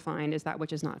simply defined as that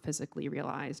which is not physically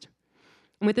realized.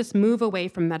 And with this move away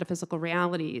from metaphysical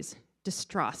realities,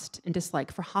 distrust and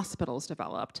dislike for hospitals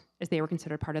developed, as they were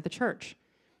considered part of the church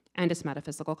and its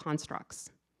metaphysical constructs.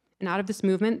 And out of this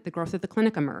movement, the growth of the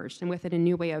clinic emerged, and with it, a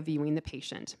new way of viewing the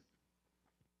patient.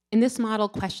 In this model,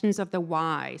 questions of the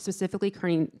why, specifically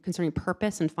concerning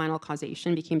purpose and final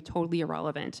causation, became totally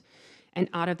irrelevant and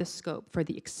out of the scope for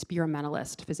the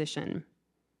experimentalist physician.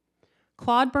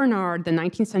 Claude Bernard, the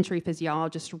 19th century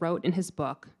physiologist, wrote in his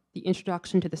book, The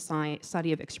Introduction to the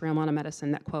Study of Experimental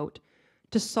Medicine, that, quote,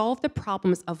 to solve the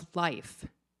problems of life,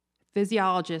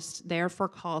 physiologists therefore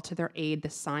call to their aid the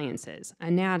sciences,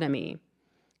 anatomy,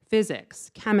 physics,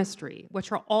 chemistry,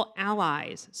 which are all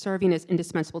allies serving as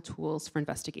indispensable tools for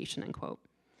investigation, end quote.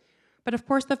 But of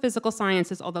course, the physical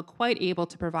sciences, although quite able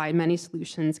to provide many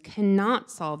solutions, cannot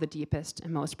solve the deepest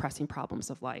and most pressing problems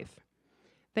of life.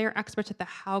 They are experts at the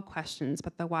how questions,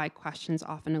 but the why questions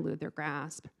often elude their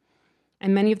grasp.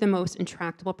 And many of the most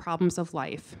intractable problems of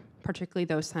life, particularly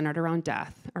those centered around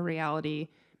death, a reality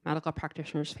medical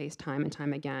practitioners face time and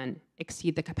time again,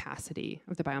 exceed the capacity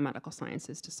of the biomedical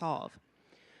sciences to solve.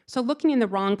 So looking in the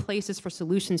wrong places for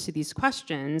solutions to these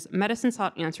questions, medicine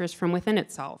sought answers from within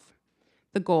itself.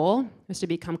 The goal was to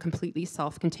become completely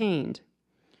self-contained.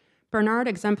 Bernard,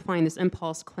 exemplifying this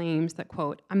impulse, claims that,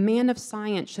 quote, a man of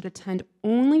science should attend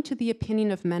only to the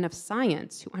opinion of men of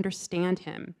science who understand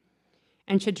him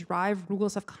and should derive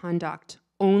rules of conduct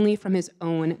only from his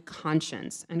own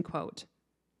conscience, end quote.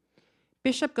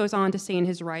 Bishop goes on to say in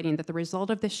his writing that the result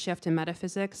of this shift in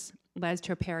metaphysics led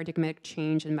to a paradigmatic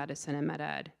change in medicine and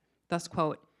med-ed. Thus,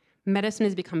 quote, medicine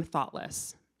has become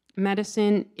thoughtless.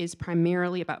 Medicine is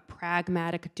primarily about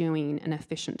pragmatic doing and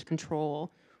efficient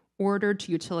control, ordered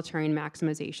to utilitarian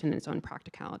maximization in its own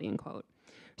practicality, end quote.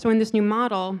 So in this new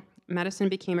model, medicine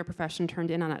became a profession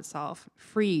turned in on itself,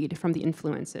 freed from the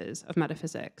influences of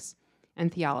metaphysics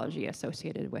and theology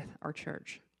associated with our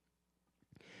church.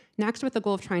 Next, with the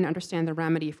goal of trying to understand the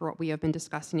remedy for what we have been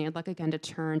discussing, I'd like again to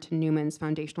turn to Newman's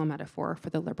foundational metaphor for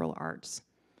the liberal arts.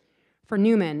 For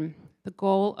Newman, the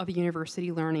goal of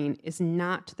university learning is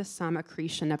not the sum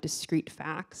accretion of discrete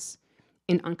facts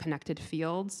in unconnected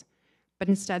fields, but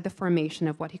instead the formation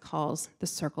of what he calls the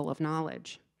circle of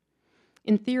knowledge.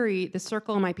 In theory, the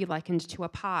circle might be likened to a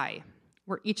pie,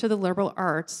 where each of the liberal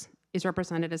arts is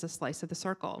represented as a slice of the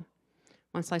circle.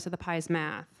 One slice of the pie is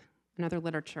math, another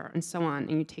literature, and so on,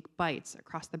 and you take bites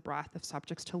across the breadth of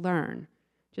subjects to learn,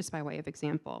 just by way of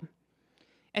example.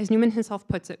 As Newman himself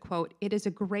puts it, quote, "It is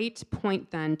a great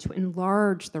point then to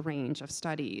enlarge the range of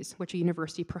studies which a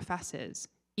university professes,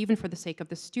 even for the sake of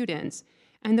the students,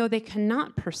 and though they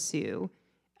cannot pursue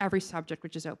every subject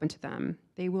which is open to them,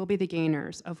 they will be the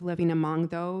gainers of living among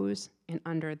those and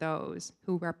under those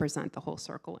who represent the whole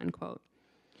circle," end quote.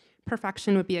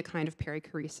 Perfection would be a kind of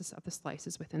perichoresis of the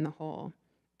slices within the whole.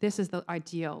 This is the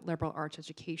ideal liberal arts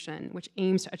education, which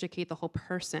aims to educate the whole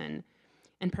person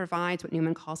and provides what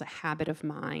Newman calls a habit of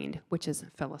mind, which is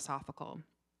philosophical.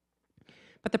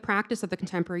 But the practice of the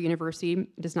contemporary university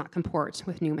does not comport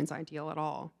with Newman's ideal at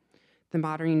all. The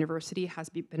modern university has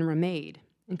been remade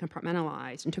and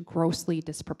compartmentalized into grossly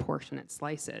disproportionate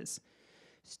slices.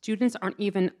 Students aren't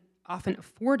even often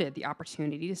afforded the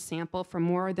opportunity to sample from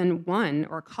more than one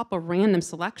or a couple random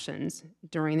selections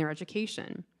during their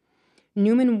education.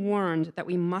 Newman warned that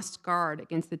we must guard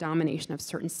against the domination of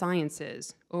certain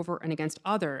sciences over and against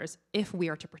others if we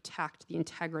are to protect the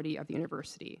integrity of the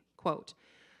university. Quote,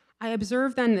 "I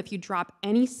observe then that if you drop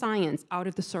any science out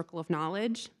of the circle of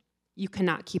knowledge, you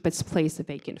cannot keep its place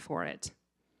vacant for it.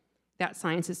 That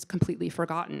science is completely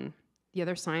forgotten. The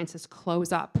other sciences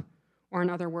close up, or in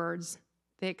other words,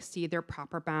 they exceed their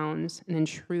proper bounds and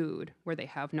intrude where they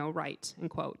have no right,"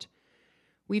 end quote.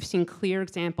 We've seen clear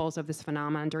examples of this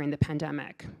phenomenon during the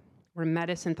pandemic, where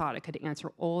medicine thought it could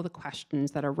answer all the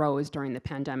questions that arose during the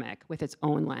pandemic with its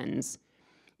own lens,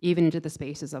 even into the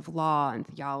spaces of law and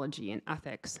theology and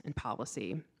ethics and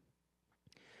policy.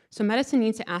 So medicine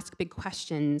needs to ask big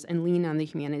questions and lean on the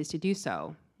humanities to do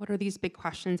so. What are these big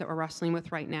questions that we're wrestling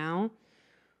with right now?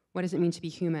 What does it mean to be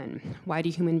human? Why do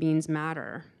human beings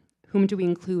matter? Whom do we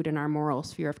include in our moral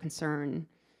sphere of concern?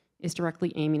 Is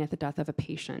directly aiming at the death of a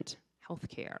patient.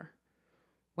 Healthcare.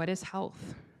 What is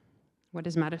health? What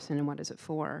is medicine and what is it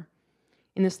for?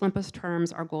 In the simplest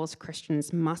terms, our goal as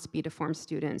Christians must be to form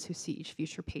students who see each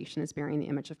future patient as bearing the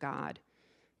image of God.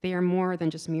 They are more than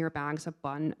just mere bags of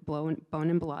bone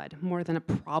and blood, more than a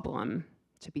problem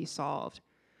to be solved.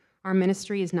 Our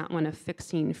ministry is not one of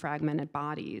fixing fragmented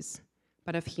bodies,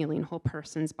 but of healing whole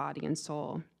person's body and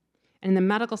soul. And in the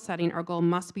medical setting, our goal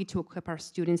must be to equip our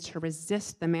students to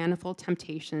resist the manifold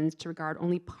temptations to regard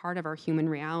only part of our human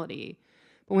reality.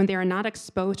 But when they are not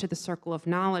exposed to the circle of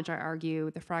knowledge, I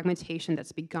argue, the fragmentation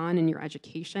that's begun in your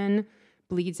education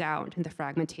bleeds out in the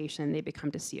fragmentation they become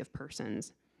to see of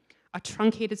persons. A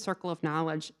truncated circle of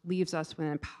knowledge leaves us with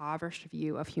an impoverished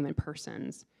view of human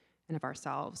persons and of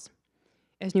ourselves.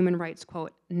 As Newman writes,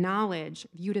 quote, "Knowledge,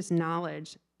 viewed as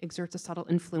knowledge, exerts a subtle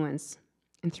influence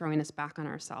in throwing us back on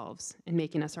ourselves and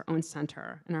making us our own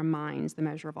center and our minds the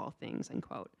measure of all things," end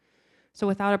quote. So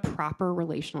without a proper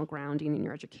relational grounding in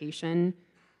your education,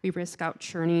 we risk out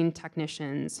churning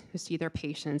technicians who see their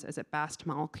patients as at best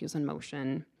molecules in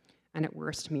motion and at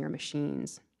worst mere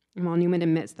machines. And while Newman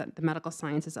admits that the medical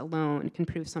sciences alone can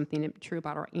prove something true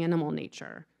about our animal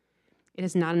nature, it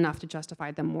is not enough to justify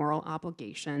the moral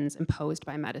obligations imposed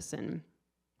by medicine,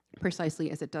 precisely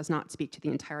as it does not speak to the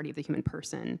entirety of the human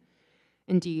person.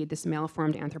 Indeed, this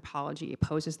malformed anthropology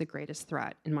poses the greatest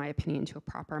threat, in my opinion, to a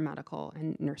proper medical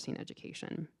and nursing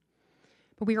education.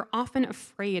 But we are often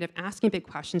afraid of asking big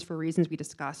questions for reasons we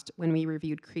discussed when we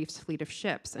reviewed Kreef's fleet of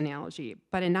ships analogy.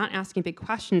 But in not asking big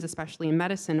questions, especially in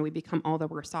medicine, we become all the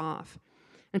worse off.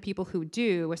 And people who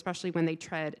do, especially when they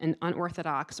tread in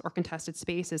unorthodox or contested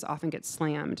spaces, often get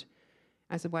slammed,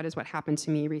 as what happened to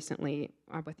me recently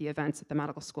with the events at the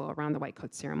medical school around the white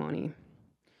coat ceremony.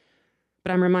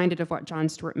 But I'm reminded of what John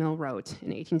Stuart Mill wrote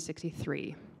in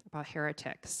 1863 about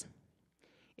heretics.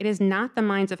 "It is not the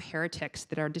minds of heretics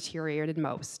that are deteriorated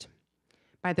most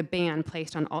by the ban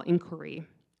placed on all inquiry,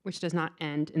 which does not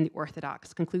end in the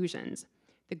orthodox conclusions.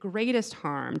 The greatest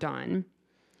harm done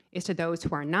is to those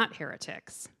who are not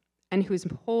heretics and whose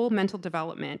whole mental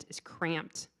development is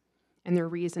cramped and their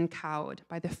reason cowed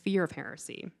by the fear of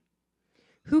heresy.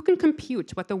 Who can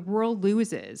compute what the world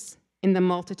loses in the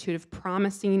multitude of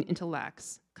promising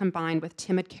intellects combined with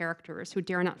timid characters who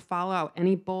dare not follow out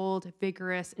any bold,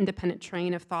 vigorous, independent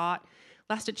train of thought,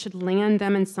 lest it should land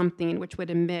them in something which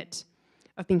would admit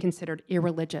of being considered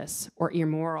irreligious or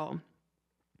immoral?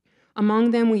 Among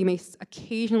them, we may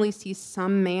occasionally see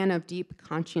some man of deep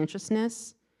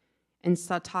conscientiousness and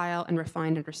subtle and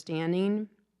refined understanding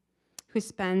who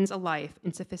spends a life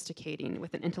in sophisticating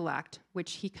with an intellect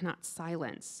which he cannot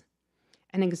silence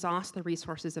and exhaust the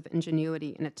resources of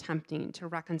ingenuity in attempting to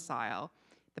reconcile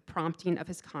the prompting of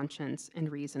his conscience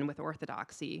and reason with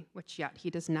orthodoxy, which yet he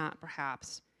does not,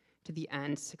 perhaps, to the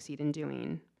end succeed in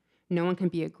doing. No one can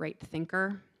be a great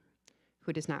thinker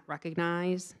who does not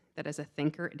recognize that as a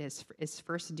thinker it is his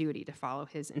first duty to follow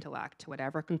his intellect to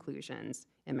whatever conclusions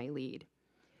it may lead.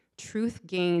 Truth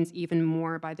gains even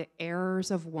more by the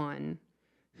errors of one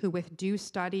who with due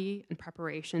study and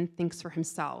preparation thinks for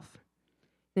himself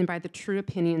than by the true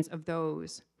opinions of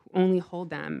those who only hold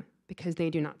them because they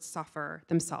do not suffer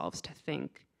themselves to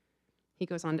think. He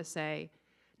goes on to say,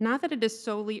 not that it is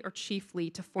solely or chiefly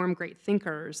to form great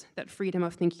thinkers that freedom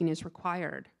of thinking is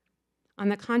required. On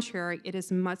the contrary, it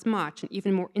is much and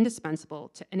even more indispensable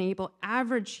to enable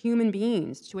average human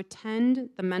beings to attain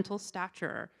the mental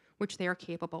stature which they are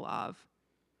capable of.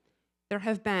 There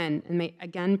have been, and may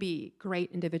again be,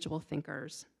 great individual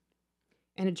thinkers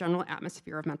in a general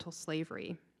atmosphere of mental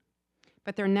slavery.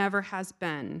 But there never has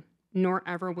been, nor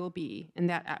ever will be, in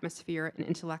that atmosphere an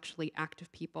intellectually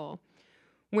active people.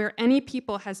 Where any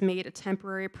people has made a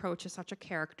temporary approach to such a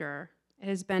character, it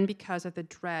has been because of the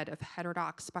dread of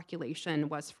heterodox speculation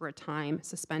was for a time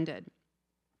suspended.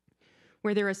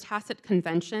 Where there is tacit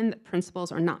convention that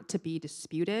principles are not to be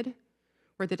disputed,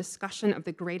 where the discussion of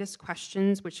the greatest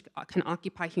questions which can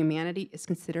occupy humanity is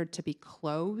considered to be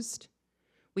closed,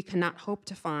 we cannot hope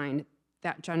to find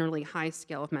that generally high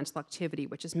scale of mental activity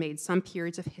which has made some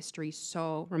periods of history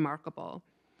so remarkable.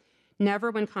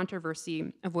 Never when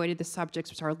controversy avoided the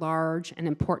subjects which are large and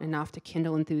important enough to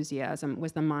kindle enthusiasm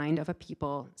was the mind of a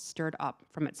people stirred up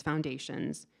from its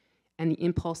foundations and the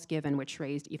impulse given which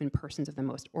raised even persons of the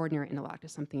most ordinary intellect to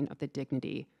something of the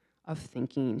dignity of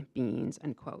thinking beings,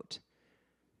 end quote.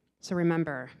 So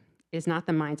remember, it is not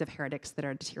the minds of heretics that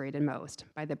are deteriorated most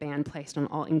by the ban placed on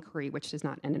all inquiry which does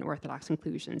not end in orthodox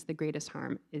conclusions. The greatest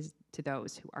harm is to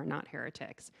those who are not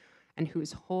heretics and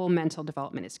whose whole mental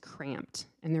development is cramped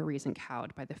and their reason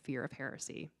cowed by the fear of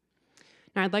heresy.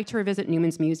 Now, I'd like to revisit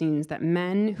Newman's musings that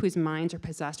men whose minds are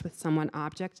possessed with some one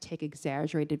object take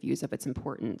exaggerated views of its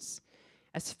importance,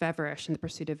 as feverish in the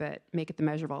pursuit of it, make it the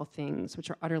measure of all things which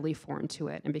are utterly foreign to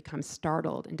it, and become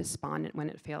startled and despondent when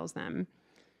it fails them.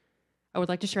 I would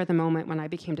like to share the moment when I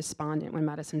became despondent when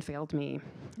medicine failed me.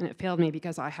 And it failed me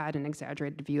because I had an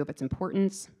exaggerated view of its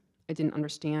importance. I didn't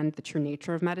understand the true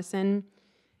nature of medicine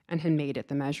and had made it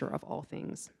the measure of all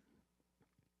things.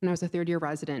 When I was a third-year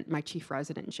resident, my chief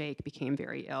resident, Jake, became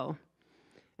very ill,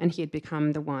 and he had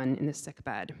become the one in the sick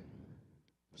bed.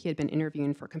 He had been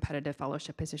interviewing for a competitive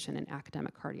fellowship position in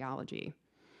academic cardiology.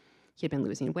 He had been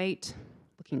losing weight,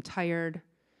 looking tired,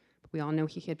 but we all know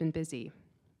he had been busy.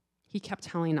 He kept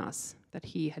telling us that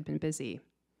he had been busy.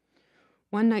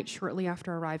 One night, shortly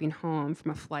after arriving home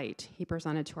from a flight, he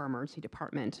presented to our emergency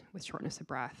department with shortness of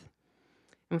breath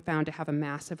and was found to have a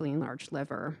massively enlarged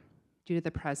liver due to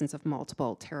the presence of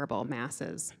multiple terrible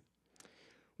masses.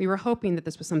 We were hoping that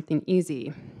this was something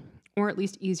easy, or at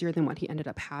least easier than what he ended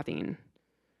up having,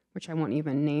 which I won't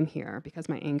even name here because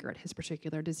my anger at his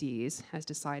particular disease has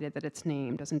decided that its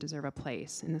name doesn't deserve a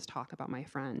place in this talk about my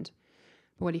friend.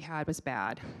 But what he had was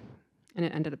bad, and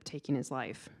it ended up taking his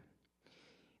life.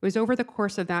 It was over the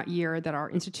course of that year that our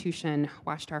institution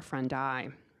watched our friend die,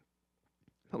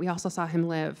 but we also saw him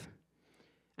live,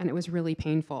 and it was really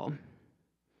painful.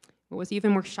 What was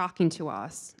even more shocking to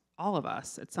us, all of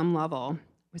us at some level,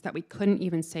 was that we couldn't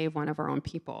even save one of our own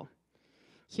people.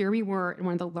 Here we were in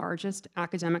one of the largest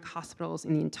academic hospitals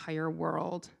in the entire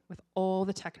world with all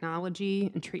the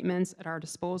technology and treatments at our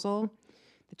disposal.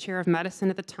 The chair of medicine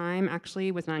at the time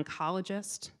actually was an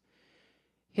oncologist.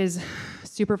 His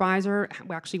supervisor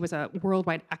actually was a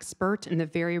worldwide expert in the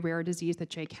very rare disease that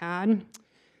Jake had,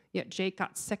 yet Jake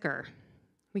got sicker.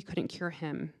 We couldn't cure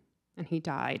him, and he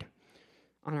died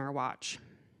on our watch.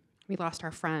 We lost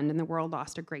our friend, and the world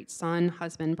lost a great son,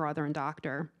 husband, brother, and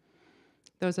doctor.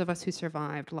 Those of us who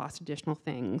survived lost additional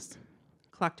things.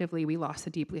 Collectively, we lost the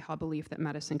deeply held belief that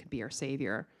medicine could be our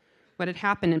savior. What had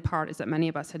happened in part is that many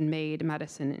of us had made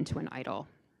medicine into an idol.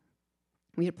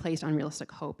 We had placed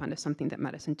unrealistic hope onto something that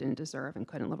medicine didn't deserve and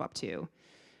couldn't live up to.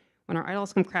 When our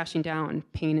idols come crashing down,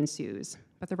 pain ensues,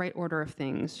 but the right order of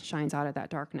things shines out of that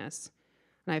darkness.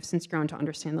 And I have since grown to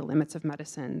understand the limits of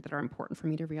medicine that are important for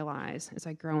me to realize as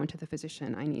I grow into the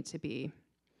physician I need to be.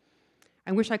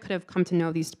 I wish I could have come to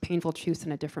know these painful truths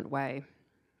in a different way,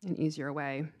 an easier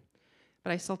way.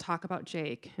 But I still talk about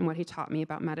Jake and what he taught me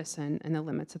about medicine and the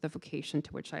limits of the vocation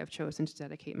to which I have chosen to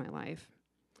dedicate my life.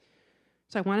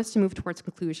 So I want us to move towards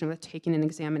conclusion with taking an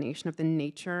examination of the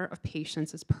nature of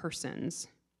patients as persons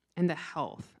and the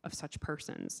health of such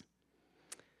persons.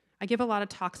 I give a lot of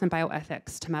talks on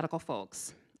bioethics to medical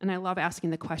folks, and I love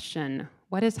asking the question,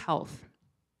 what is health?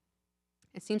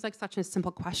 It seems like such a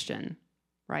simple question,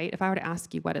 right? If I were to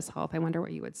ask you what is health, I wonder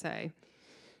what you would say.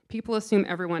 People assume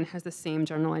everyone has the same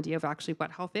general idea of actually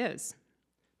what health is.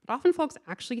 But often folks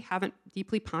actually haven't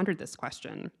deeply pondered this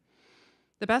question.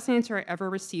 The best answer I ever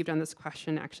received on this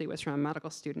question actually was from a medical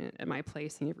student at my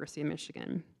place, the University of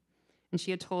Michigan. And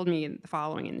she had told me the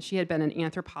following, and she had been an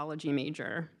anthropology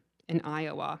major in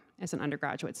Iowa as an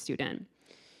undergraduate student.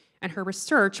 And her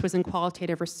research was in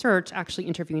qualitative research, actually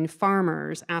interviewing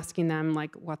farmers, asking them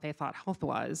like what they thought health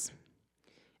was.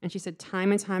 And she said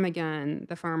time and time again,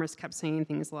 the farmers kept saying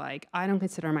things like, I don't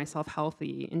consider myself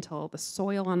healthy until the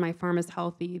soil on my farm is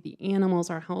healthy, the animals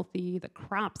are healthy, the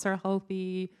crops are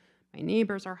healthy, my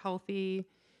neighbors are healthy.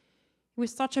 It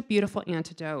was such a beautiful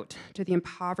antidote to the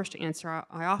impoverished answer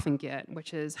I often get,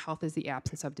 which is health is the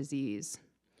absence of disease.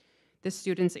 This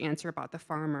student's answer about the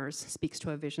farmers speaks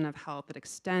to a vision of health that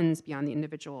extends beyond the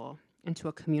individual into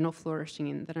a communal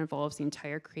flourishing that involves the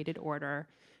entire created order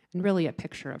and really a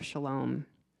picture of shalom.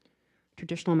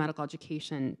 Traditional medical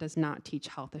education does not teach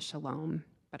health as shalom,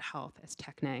 but health as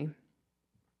techne.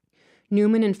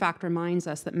 Newman, in fact, reminds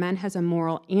us that man has a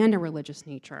moral and a religious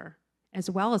nature, as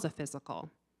well as a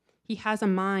physical. He has a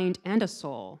mind and a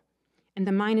soul, and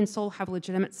the mind and soul have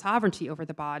legitimate sovereignty over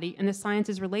the body, and the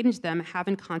sciences relating to them have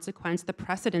in consequence the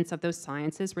precedence of those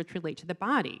sciences which relate to the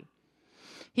body.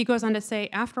 He goes on to say,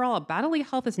 after all, bodily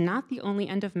health is not the only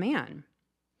end of man.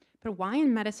 But why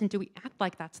in medicine do we act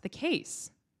like that's the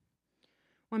case?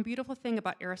 One beautiful thing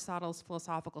about Aristotle's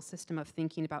philosophical system of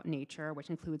thinking about nature, which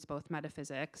includes both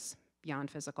metaphysics, beyond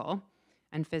physical,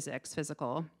 and physics,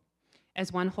 physical,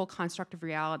 as one whole construct of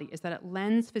reality, is that it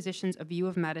lends physicians a view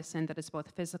of medicine that is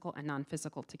both physical and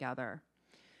non-physical together.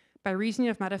 By reasoning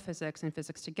of metaphysics and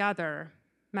physics together,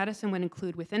 medicine would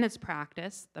include within its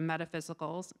practice the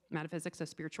metaphysics of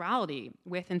spirituality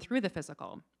with and through the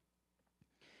physical.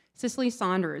 Cicely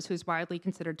Saunders, who's widely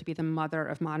considered to be the mother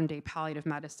of modern-day palliative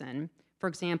medicine, for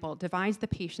example, divides the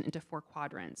patient into 4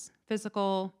 quadrants: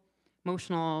 physical,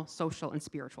 emotional, social, and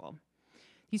spiritual.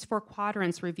 These 4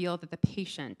 quadrants reveal that the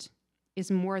patient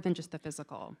is more than just the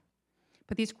physical.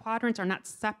 But these quadrants are not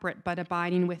separate, but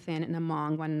abiding within and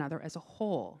among one another as a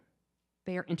whole.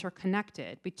 They are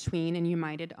interconnected between and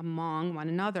united among one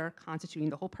another, constituting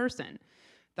the whole person.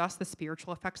 Thus, the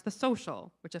spiritual affects the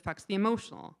social, which affects the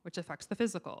emotional, which affects the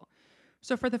physical.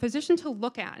 So for the physician to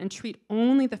look at and treat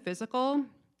only the physical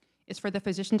is for the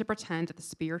physician to pretend that the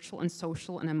spiritual and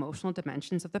social and emotional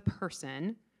dimensions of the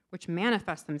person, which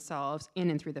manifest themselves in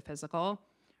and through the physical,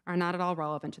 are not at all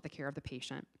relevant to the care of the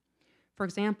patient. For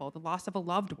example, the loss of a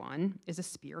loved one is a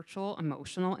spiritual,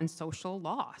 emotional, and social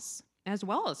loss, as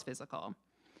well as physical.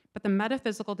 But the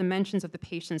metaphysical dimensions of the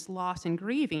patient's loss and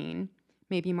grieving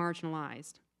may be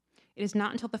marginalized. It is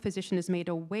not until the physician is made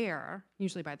aware,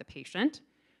 usually by the patient,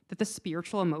 that the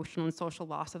spiritual, emotional, and social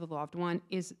loss of the loved one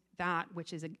is that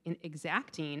which is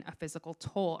exacting a physical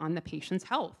toll on the patient's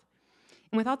health.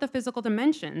 And without the physical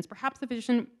dimensions, perhaps the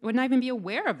physician would not even be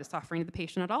aware of the suffering of the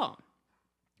patient at all.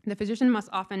 The physician must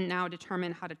often now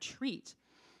determine how to treat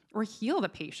or heal the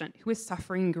patient who is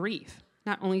suffering grief,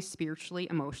 not only spiritually,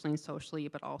 emotionally, and socially,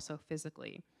 but also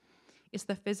physically. It's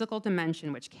the physical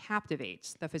dimension which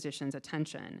captivates the physician's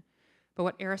attention. But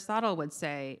what Aristotle would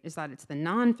say is that it's the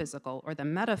non-physical or the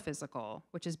metaphysical,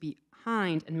 which is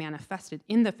behind and manifested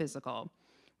in the physical,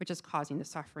 which is causing the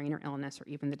suffering or illness or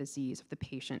even the disease of the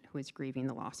patient who is grieving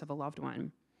the loss of a loved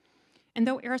one. And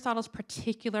though Aristotle's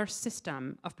particular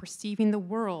system of perceiving the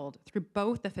world through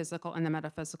both the physical and the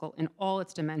metaphysical in all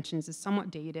its dimensions is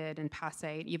somewhat dated and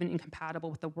passé, even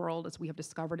incompatible with the world as we have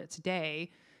discovered it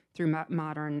today through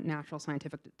modern natural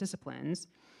scientific disciplines,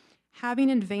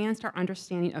 having advanced our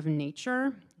understanding of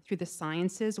nature through the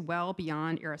sciences well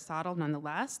beyond Aristotle,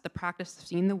 nonetheless, the practice of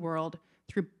seeing the world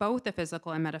through both the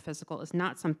physical and metaphysical is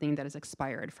not something that is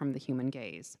expired from the human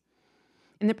gaze.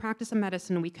 In the practice of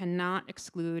medicine, we cannot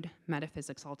exclude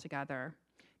metaphysics altogether.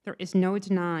 There is no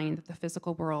denying that the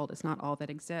physical world is not all that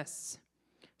exists.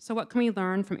 So what can we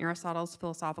learn from Aristotle's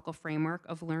philosophical framework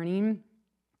of learning,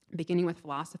 beginning with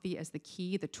philosophy as the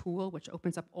key, the tool, which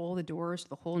opens up all the doors to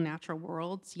the whole natural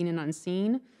world, seen and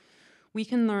unseen? We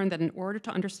can learn that in order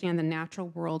to understand the natural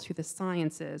world through the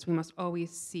sciences, we must always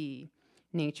see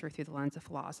nature through the lens of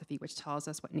philosophy, which tells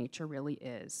us what nature really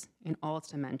is in all its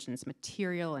dimensions,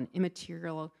 material and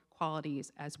immaterial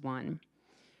qualities as one.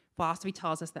 Philosophy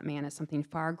tells us that man is something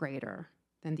far greater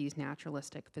than these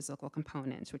naturalistic physical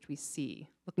components, which we see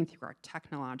looking through our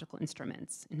technological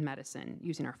instruments in medicine,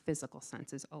 using our physical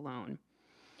senses alone.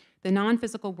 The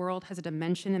non-physical world has a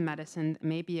dimension in medicine that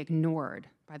may be ignored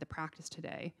by the practice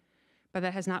today, but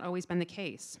that has not always been the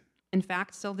case. In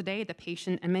fact, still today, the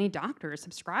patient and many doctors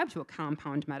subscribe to a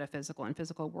compound metaphysical and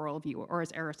physical worldview, or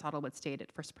as Aristotle would state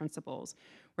at first principles,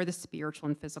 where the spiritual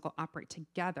and physical operate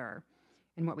together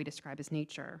in what we describe as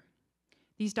nature.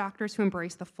 These doctors who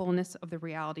embrace the fullness of the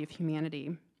reality of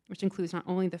humanity, which includes not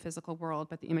only the physical world,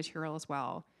 but the immaterial as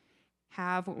well,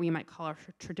 have what we might call a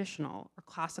traditional or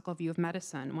classical view of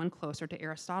medicine, one closer to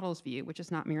Aristotle's view, which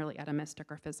is not merely atomistic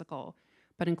or physical,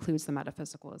 but includes the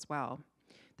metaphysical as well.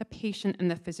 The patient and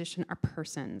the physician are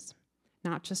persons,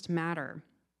 not just matter.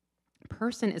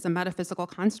 Person is a metaphysical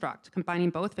construct, combining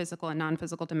both physical and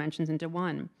non-physical dimensions into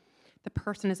one. The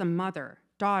person is a mother,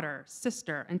 daughter,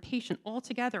 sister, and patient all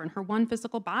together in her one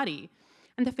physical body.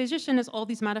 And the physician is all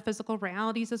these metaphysical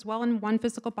realities as well in one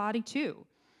physical body too.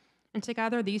 And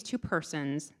together, these two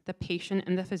persons, the patient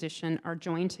and the physician, are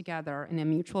joined together in a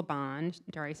mutual bond,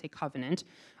 dare I say covenant,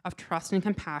 of trust and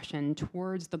compassion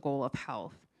towards the goal of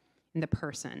health in the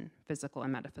person, physical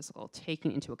and metaphysical,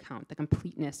 taking into account the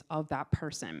completeness of that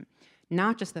person,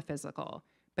 not just the physical,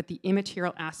 but the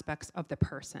immaterial aspects of the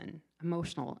person: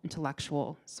 emotional,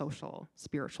 intellectual, social,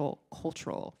 spiritual,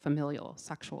 cultural, familial,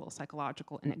 sexual,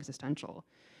 psychological, and existential.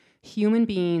 Human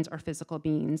beings are physical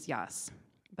beings, yes,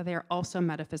 but they are also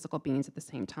metaphysical beings at the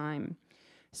same time.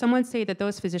 Some would say that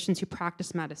those physicians who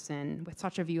practice medicine with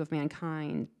such a view of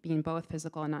mankind, being both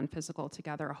physical and non-physical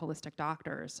together, are holistic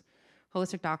doctors.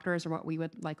 Holistic doctors are what we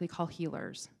would likely call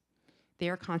healers. They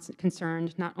are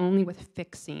concerned not only with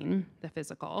fixing the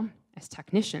physical, as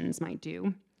technicians might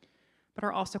do, but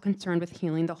are also concerned with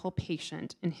healing the whole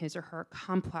patient in his or her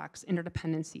complex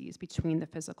interdependencies between the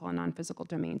physical and non-physical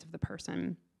domains of the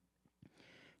person.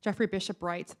 Jeffrey Bishop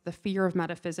writes that the fear of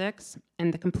metaphysics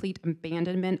and the complete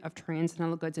abandonment of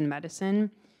transcendental goods in medicine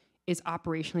is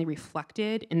operationally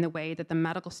reflected in the way that the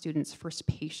medical student's first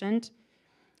patient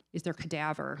is their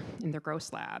cadaver in their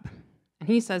gross lab. And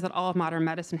he says that all of modern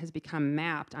medicine has become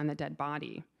mapped on the dead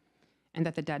body, and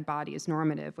that the dead body is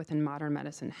normative within modern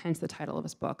medicine, hence the title of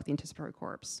his book, The Anticipatory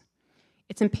Corpse.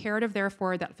 It's imperative,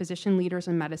 therefore, that physician leaders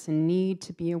in medicine need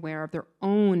to be aware of their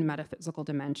own metaphysical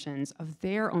dimensions, of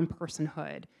their own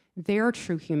personhood, their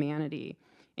true humanity,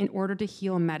 in order to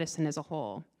heal medicine as a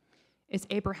whole. As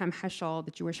Abraham Heschel, the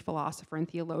Jewish philosopher and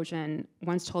theologian,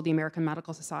 once told the American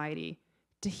Medical Society,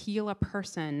 to heal a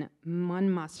person, one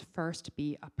must first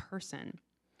be a person.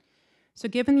 So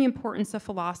given the importance of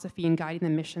philosophy in guiding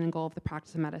the mission and goal of the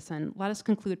practice of medicine, let us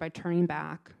conclude by turning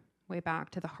back, way back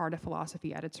to the heart of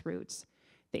philosophy at its roots.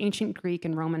 The ancient Greek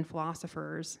and Roman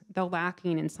philosophers, though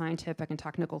lacking in scientific and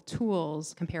technical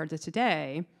tools compared to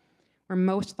today, were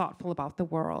most thoughtful about the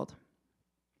world.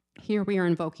 Here we are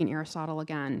invoking Aristotle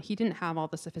again. He didn't have all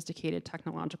the sophisticated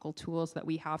technological tools that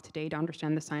we have today to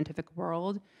understand the scientific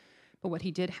world, but what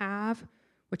he did have,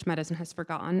 which medicine has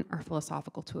forgotten, are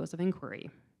philosophical tools of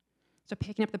inquiry. So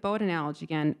picking up the boat analogy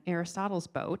again, Aristotle's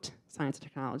boat, science and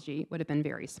technology, would have been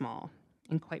very small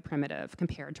and quite primitive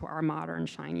compared to our modern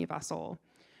shiny vessel.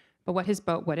 But what his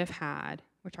boat would have had,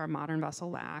 which our modern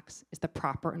vessel lacks, is the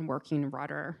proper and working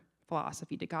rudder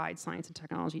philosophy to guide science and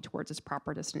technology towards its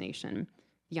proper destination,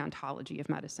 the ontology of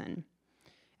medicine.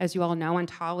 As you all know,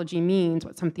 ontology means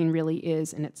what something really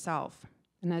is in itself.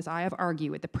 And as I have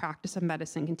argued, the practice of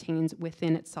medicine contains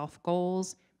within itself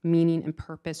goals, meaning, and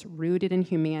purpose rooted in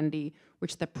humanity,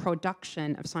 which the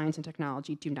production of science and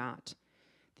technology do not.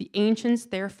 The ancients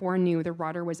therefore knew the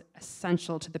rudder was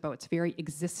essential to the boat's very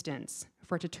existence,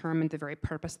 for it determined the very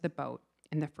purpose of the boat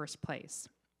in the first place.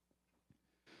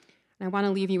 And I want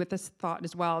to leave you with this thought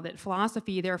as well, that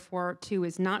philosophy, therefore, too,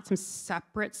 is not some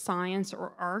separate science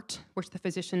or art which the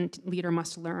physician leader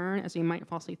must learn, as we might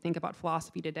falsely think about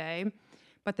philosophy today,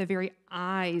 but the very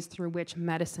eyes through which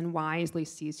medicine wisely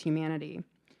sees humanity.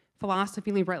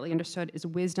 Philosophy, rightly understood, is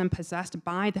wisdom possessed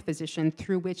by the physician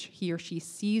through which he or she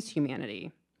sees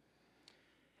humanity.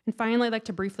 And finally, I'd like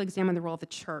to briefly examine the role of the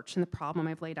church and the problem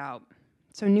I've laid out.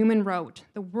 So Newman wrote,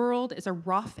 "The world is a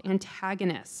rough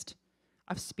antagonist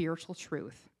of spiritual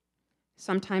truth,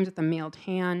 sometimes with a mailed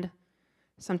hand,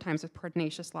 sometimes with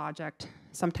pertinacious logic,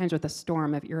 sometimes with a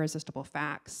storm of irresistible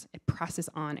facts. It presses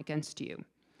on against you.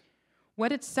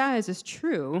 What it says is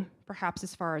true, perhaps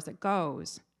as far as it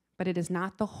goes, but it is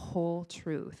not the whole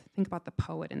truth." Think about the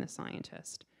poet and the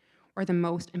scientist, or the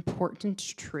most important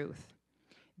truth.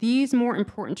 These more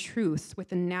important truths with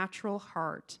the natural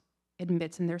heart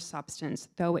admits in their substance,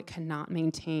 though it cannot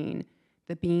maintain,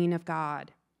 the being of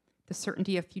God, the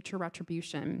certainty of future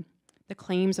retribution, the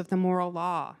claims of the moral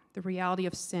law, the reality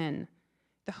of sin,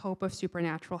 the hope of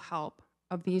supernatural help.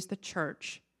 Of these, the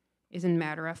church is, in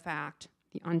matter of fact,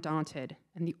 the undaunted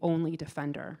and the only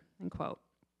defender, end quote.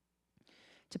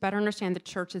 To better understand the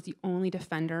church as the only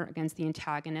defender against the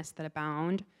antagonists that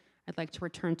abound, I'd like to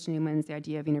return to Newman's The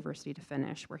Idea of University to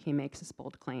finish, where he makes this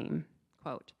bold claim,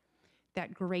 quote,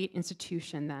 "That great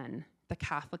institution then, the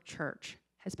Catholic Church,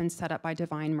 has been set up by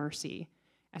divine mercy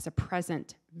as a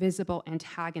present, visible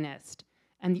antagonist,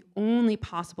 and the only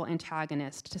possible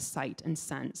antagonist to sight and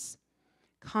sense.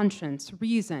 Conscience,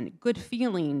 reason, good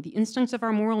feeling, the instincts of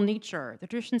our moral nature, the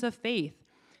traditions of faith,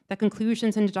 the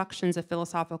conclusions and deductions of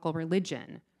philosophical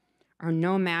religion are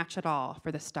no match at all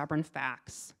for the stubborn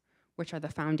facts, which are the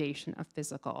foundation of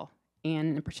physical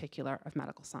and in particular of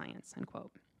medical science, end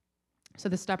quote. So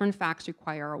the stubborn facts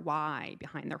require a why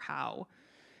behind their how.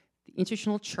 The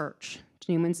institutional church,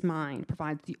 to Newman's mind,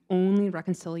 provides the only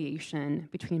reconciliation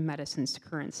between medicine's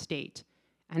current state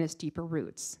and its deeper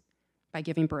roots by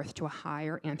giving birth to a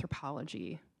higher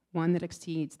anthropology, one that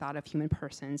exceeds that of human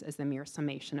persons as the mere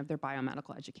summation of their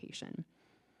biomedical education.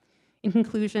 In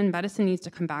conclusion, medicine needs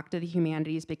to come back to the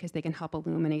humanities because they can help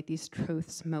illuminate these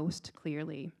truths most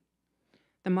clearly.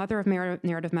 The mother of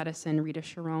narrative medicine, Rita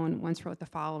Sharon, once wrote the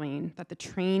following, that the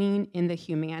training in the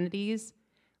humanities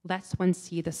lets one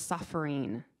see the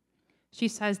suffering. She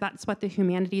says that's what the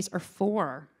humanities are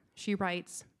for. She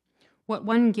writes, what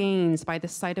one gains by the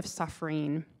sight of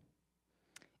suffering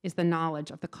is the knowledge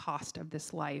of the cost of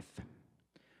this life.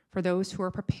 For those who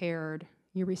are prepared,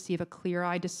 you receive a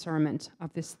clear-eyed discernment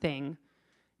of this thing,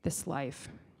 this life,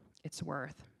 its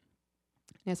worth.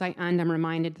 As I end, I'm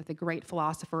reminded that the great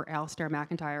philosopher Alistair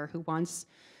MacIntyre, who once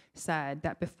said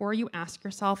that before you ask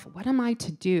yourself, what am I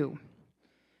to do?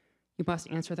 You must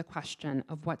answer the question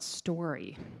of what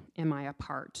story am I a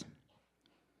part?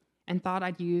 And thought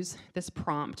I'd use this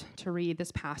prompt to read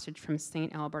this passage from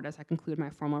St. Albert as I conclude my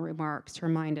formal remarks to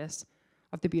remind us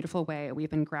of the beautiful way we've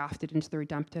been grafted into the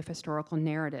redemptive historical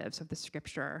narratives of the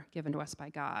scripture given to us by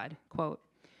God. Quote,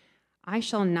 I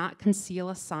shall not conceal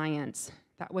a science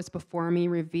that was before me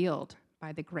revealed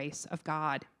by the grace of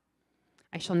God.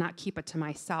 I shall not keep it to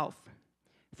myself,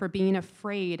 for being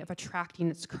afraid of attracting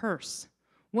its curse.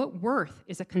 What worth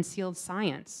is a concealed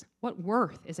science? What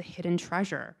worth is a hidden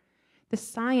treasure? The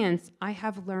science I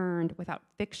have learned without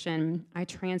fiction, I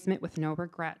transmit with no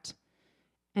regret.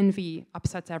 Envy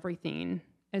upsets everything,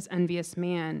 as envious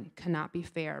man cannot be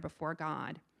fair before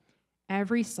God.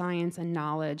 Every science and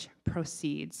knowledge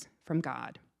proceeds from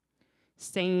God.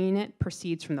 Saying it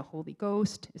proceeds from the Holy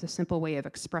Ghost is a simple way of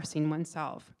expressing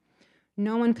oneself.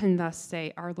 No one can thus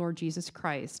say our Lord Jesus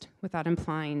Christ without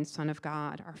implying Son of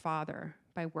God, our Father,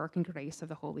 by work and grace of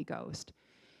the Holy Ghost.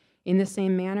 In the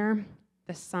same manner,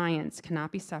 the science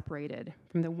cannot be separated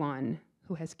from the one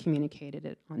who has communicated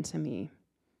it unto me.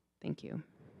 Thank you.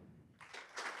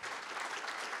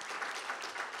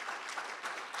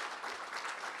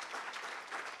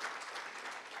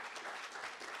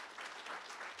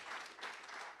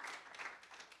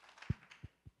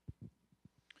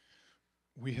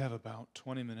 We have about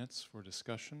 20 minutes for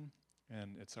discussion,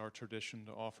 and it's our tradition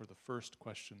to offer the first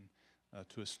question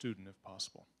to a student if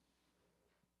possible.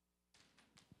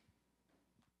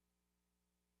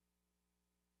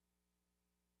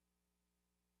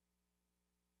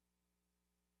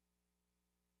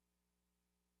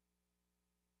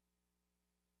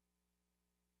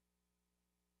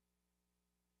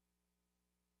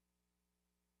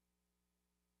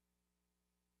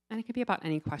 And it could be about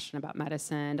any question about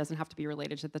medicine. It doesn't have to be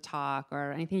related to the talk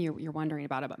or anything you're wondering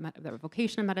about the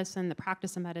vocation of medicine, the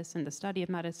practice of medicine, the study of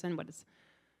medicine, what is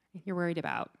you're worried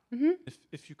about. Mm-hmm.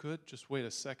 If you could, just wait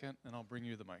a second, and I'll bring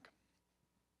you the mic.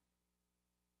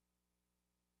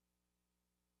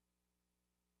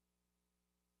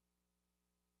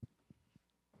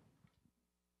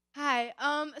 Hi.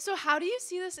 So how do you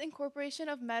see this incorporation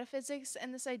of metaphysics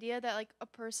and this idea that like a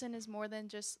person is more than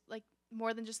just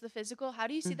the physical? How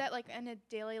do you see that like in a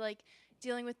daily like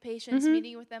dealing with patients,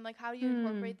 meeting with them? Like how do you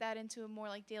incorporate that into a more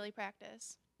like daily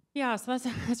practice? Yeah, so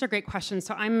that's a great question.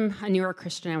 So I'm a newer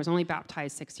Christian. I was only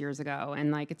baptized 6 years ago,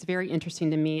 and like it's very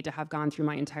interesting to me to have gone through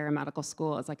my entire medical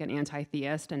school as like an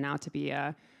anti-theist, and now to be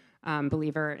a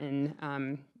believer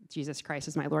in Jesus Christ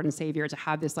as my Lord and Savior, to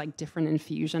have this like different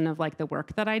infusion of like the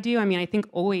work that I do. I mean, I think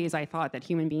always I thought that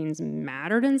human beings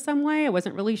mattered in some way. I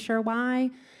wasn't really sure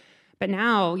why. But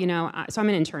now, so I'm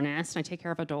an internist. I take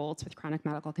care of adults with chronic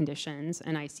medical conditions,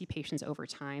 and I see patients over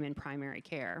time in primary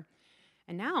care.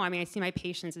 And now, I see my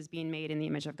patients as being made in the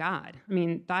image of God.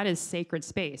 That is sacred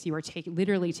space. You are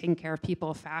literally taking care of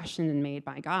people fashioned and made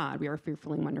by God. We are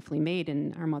fearfully and wonderfully made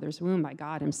in our mother's womb by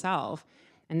God himself,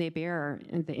 and they bear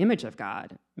the image of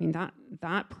God.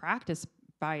 That practice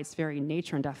by its very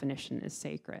nature and definition is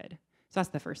sacred. So that's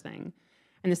the first thing.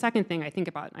 And the second thing I think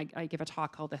about, I give a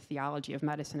talk called The Theology of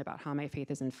Medicine about how my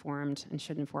faith is informed and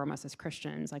should inform us as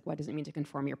Christians. Like, what does it mean to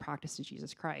conform your practice to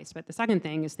Jesus Christ? But the second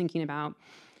thing is thinking about,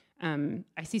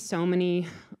 I see so many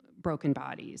broken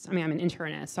bodies. I mean, I'm an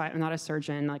internist, so I'm not a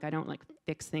surgeon. Like, I don't like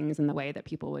fix things in the way that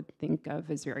people would think of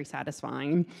as very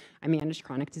satisfying. I manage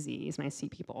chronic disease, and I see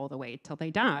people all the way till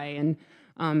they die.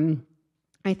 And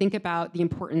I think about the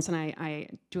importance, and I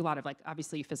do a lot of, like,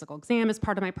 obviously physical exam is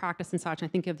part of my practice and such, and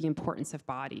I think of the importance of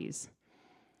bodies.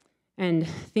 And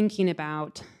thinking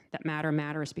about that matter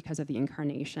matters because of the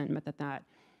incarnation, but that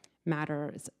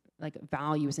matter is, like,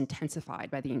 value is intensified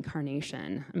by the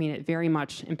incarnation. I mean, it very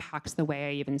much impacts the way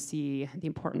I even see the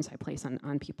importance I place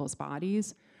on people's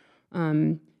bodies.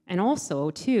 And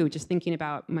also, too, just thinking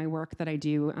about my work that I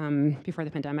do before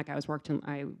the pandemic, I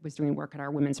was doing work at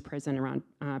our women's prison around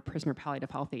prisoner palliative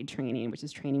health aid training, which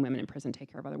is training women in prison,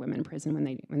 take care of other women in prison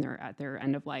when they're at their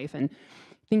end of life, and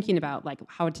thinking about, like,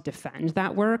 how to defend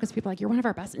that work, because people are like, you're one of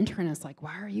our best internists, like,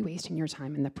 why are you wasting your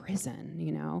time in the prison, you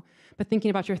know? But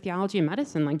thinking about your theology of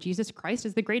medicine, like, Jesus Christ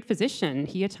is the great physician.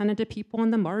 He attended to people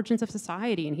on the margins of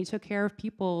society, and he took care of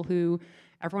people who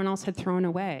everyone else had thrown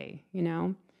away, you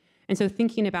know? And so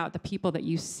thinking about the people that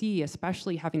you see,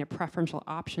 especially having a preferential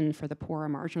option for the poor or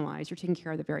marginalized, you're taking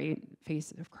care of the very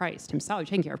face of Christ himself. You're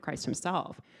taking care of Christ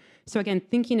himself. So again,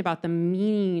 thinking about the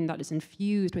meaning that is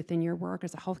infused within your work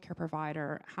as a healthcare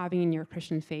provider, having your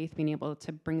Christian faith, being able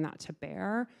to bring that to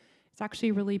bear, it's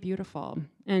actually really beautiful.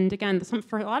 And again,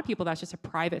 for a lot of people, that's just a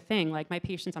private thing. Like, my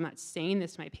patients, I'm not saying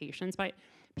this to my patients, but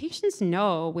patients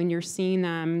know when you're seeing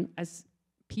them as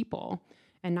people,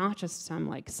 and not just some,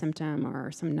 like, symptom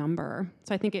or some number.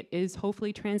 So I think it is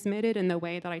hopefully transmitted in the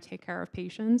way that I take care of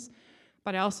patients,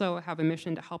 but I also have a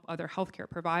mission to help other healthcare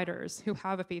providers who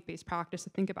have a faith-based practice to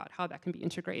think about how that can be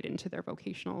integrated into their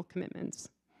vocational commitments.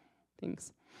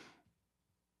 Thanks.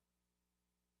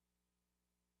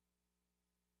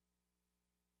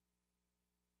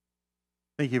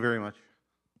 Thank you very much.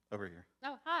 Over here.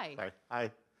 Oh, hi. Sorry.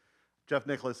 Hi. Jeff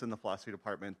Nicholas in the philosophy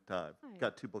department.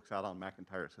 Got 2 books out on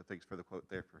McIntyre, so thanks for the quote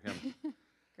there for him.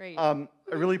 Great. I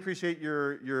really appreciate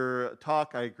your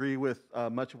talk. I agree with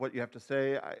much of what you have to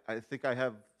say. I think I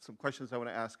have some questions I want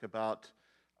to ask about.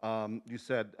 You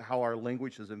said how our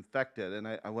language is infected, and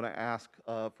I want to ask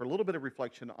for a little bit of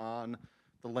reflection on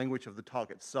the language of the talk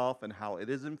itself and how it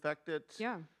is infected.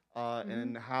 Yeah.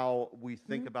 And how we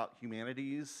think about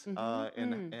humanities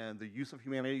and the use of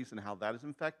humanities and how that is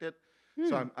infected.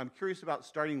 So I'm curious about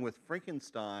starting with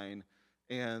Frankenstein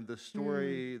and the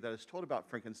story that is told about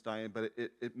Frankenstein, but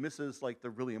it misses, like, the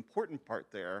really important part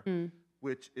there,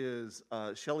 which is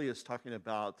Shelley is talking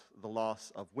about the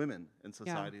loss of women in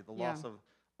society, the loss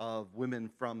of women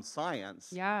from science.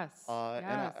 Yes.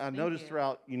 And I noticed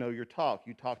throughout, your talk,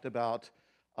 you talked about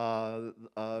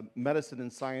medicine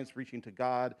and science reaching to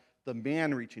God, the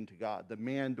man reaching to God, the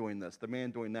man doing this, the man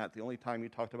doing that. The only time you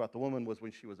talked about the woman was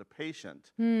when she was a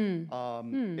patient. And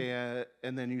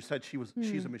then you said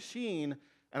she's a machine,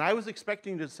 and I was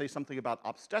expecting to say something about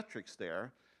obstetrics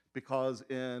there, because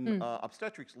in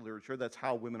obstetrics literature, that's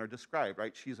how women are described,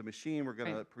 right? She's a machine, we're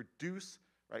gonna produce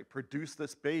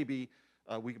this baby,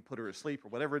 we can put her to sleep or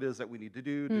whatever it is that we need to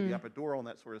do the epidural and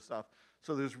that sort of stuff.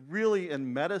 So there's really,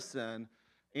 in medicine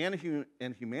and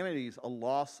humanities, a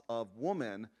loss of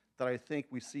woman that I think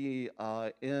we see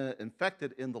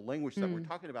infected in the language that we're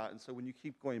talking about. And so when you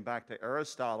keep going back to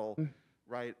Aristotle,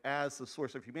 right, as the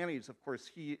source of humanities, of course,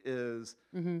 he is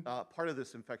part of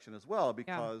this infection as well,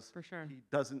 because he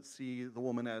doesn't see the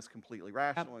woman as completely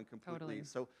rational and completely.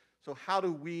 So how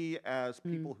do we, as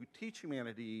people who teach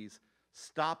humanities,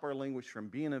 stop our language from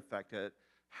being infected?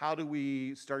 How do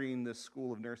we, starting this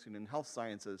School of Nursing and Health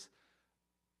Sciences,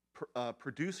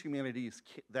 produce humanities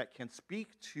that can speak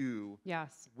to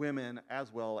women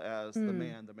as well as the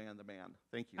man.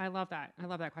 Thank you. I love that. I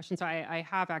love that question. So I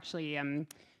have actually,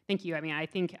 thank you. I mean, I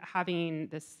think having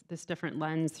this different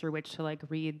lens through which to, like,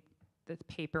 read the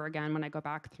paper again when I go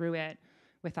back through it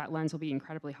with that lens will be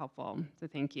incredibly helpful. So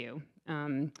thank you.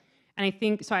 And I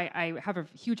think, so I have a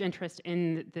huge interest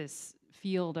in this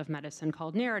field of medicine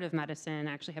called narrative medicine.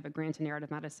 I actually have a grant in narrative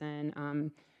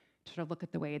medicine to sort of look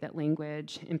at the way that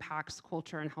language impacts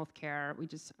culture and healthcare. We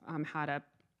just had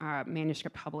a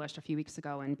manuscript published a few weeks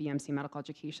ago in BMC Medical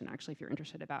Education, actually, if you're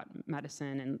interested about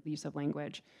medicine and the use of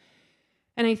language.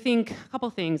 And I think a couple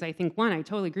things. I think, one, I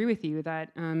totally agree with you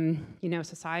that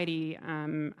society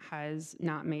has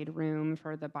not made room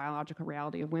for the biological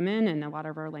reality of women, and a lot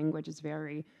of our language is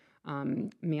very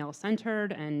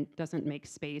male-centered and doesn't make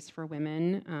space for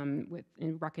women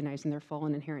in recognizing their full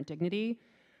and inherent dignity.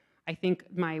 I think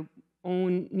my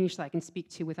own niche that I can speak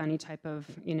to with any type of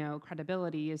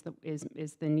credibility is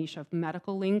the niche of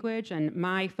medical language, and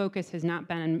my focus has not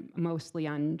been mostly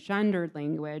on gendered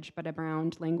language, but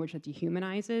around language that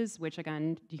dehumanizes, which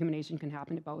again, dehumanization can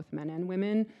happen to both men and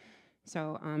women.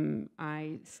 So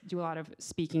I do a lot of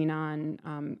speaking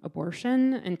on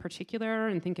abortion in particular,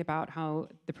 and think about how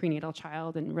the prenatal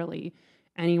child and really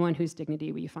anyone whose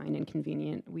dignity we find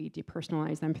inconvenient, we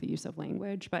depersonalize them through the use of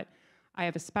language. But I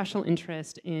have a special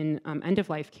interest in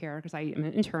end-of-life care because I am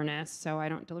an internist, so I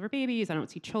don't deliver babies, I don't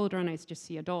see children, I just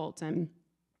see adults. And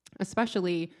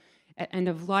especially at end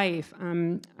of life,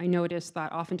 I notice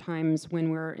that oftentimes when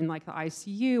we're in like the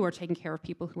ICU or taking care of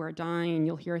people who are dying,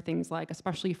 you'll hear things like,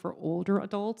 especially for older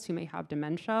adults who may have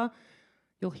dementia,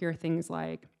 you'll hear things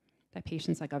like, that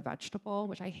patient's like a vegetable,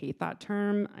 which I hate that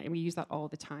term. We use that all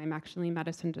the time, actually, in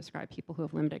medicine to describe people who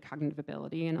have limited cognitive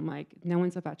ability. And I'm like, no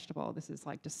one's a vegetable. This is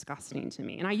like disgusting to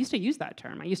me. And I used to use that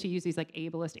term. I used to use these like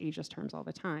ableist, ageist terms all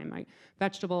the time. Like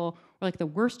vegetable, or like the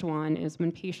worst one is when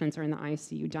patients are in the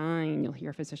ICU dying, you'll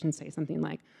hear physicians say something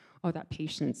like, oh, that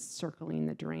patient's circling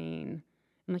the drain.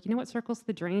 I'm like, you know what circles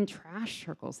the drain? Trash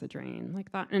circles the drain,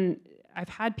 like that. And I've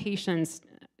had patients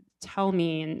tell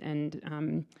me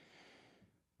and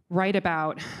write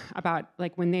about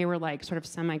like when they were like sort of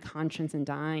semi-conscious and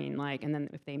dying, like, and then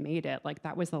if they made it, like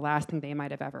that was the last thing they might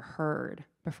have ever heard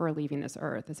before leaving this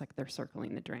earth. It's like they're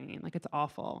circling the drain, like it's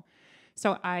awful.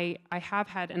 So I have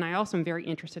had, and I also am very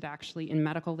interested actually in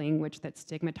medical language that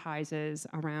stigmatizes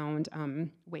around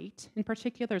weight in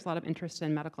particular. There's a lot of interest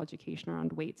in medical education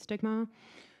around weight stigma.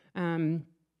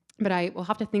 But I will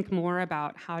have to think more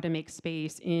about how to make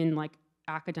space in like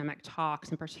academic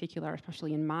talks in particular,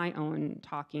 especially in my own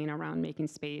talking around making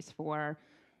space for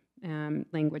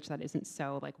language that isn't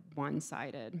so like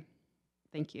one-sided.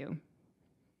 Thank you.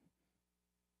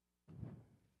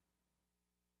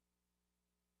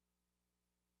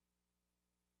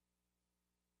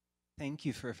 Thank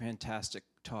you for a fantastic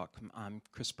talk. I'm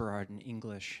Chris Berard in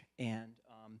English, and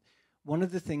one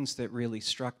of the things that really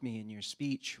struck me in your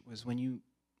speech was when you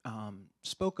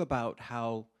spoke about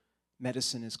how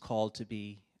medicine is called to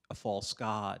be a false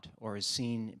god, or is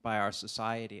seen by our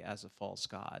society as a false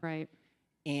god. Right.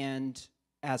 And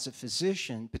as a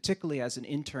physician, particularly as an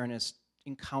internist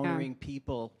encountering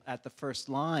people at the first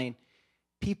line,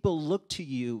 people look to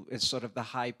you as sort of the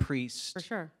high priest For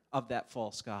sure. of that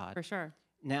false god. For sure.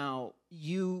 Now,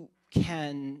 you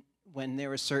can, when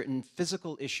there are certain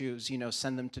physical issues, you know,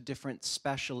 send them to different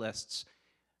specialists,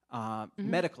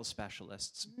 medical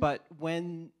specialists. But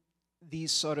when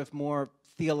these sort of more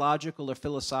theological or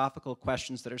philosophical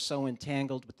questions that are so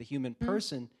entangled with the human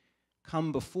person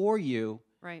come before you,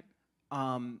 right?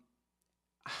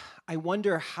 I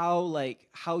wonder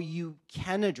how you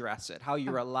can address it, how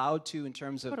you're allowed to in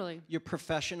terms of your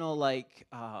professional, like,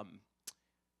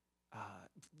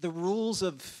 the rules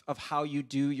of how you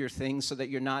do your things so that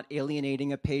you're not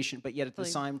alienating a patient, but yet at the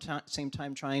same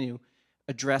time trying to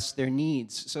address their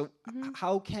needs. So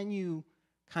how can you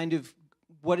kind of,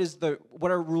 what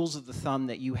are rules of the thumb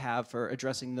that you have for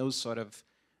addressing those sort of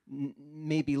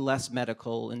maybe less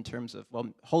medical in terms of, well,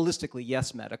 holistically,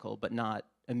 yes, medical, but not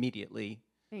immediately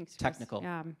technical?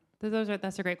 Yeah,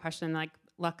 that's a great question. Like,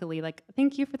 luckily, like,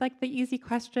 thank you for like the easy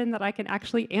question that I can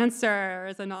actually answer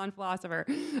as a non-philosopher.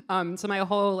 So my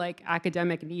whole like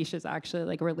academic niche is actually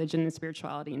like religion and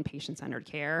spirituality and patient-centered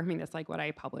care. I mean, that's like what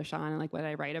I publish on and like what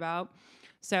I write about.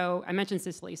 So I mentioned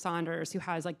Cicely Saunders, who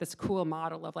has like this cool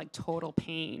model of like total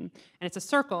pain. And it's a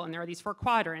circle, and there are these 4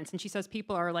 quadrants. And she says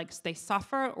people are like, they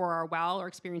suffer or are well or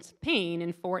experience pain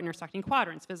in 4 intersecting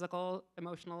quadrants: physical,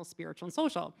 emotional, spiritual, and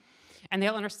social. And they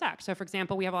all intersect. So for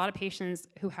example, we have a lot of patients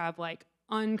who have like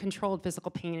uncontrolled physical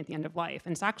pain at the end of life.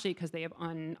 And it's actually because they have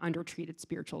undertreated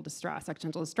spiritual distress,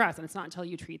 existential distress. And it's not until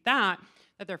you treat that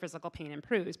their physical pain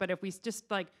improves. But if we just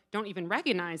like don't even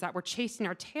recognize that, we're chasing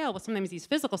our tail with sometimes these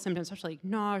physical symptoms, especially like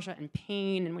nausea and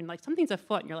pain. And when like something's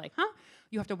afoot and you're like, huh?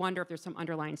 You have to wonder if there's some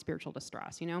underlying spiritual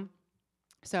distress, you know?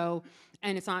 So,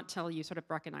 and it's not until you sort of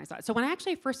recognize that. So when I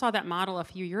actually first saw that model a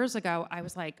few years ago, I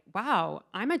was like, wow,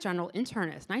 I'm a general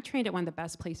internist, and I trained at one of the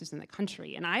best places in the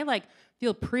country. And I like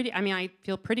feel pretty, I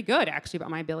feel pretty good actually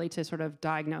about my ability to sort of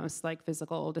diagnose like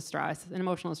physical distress and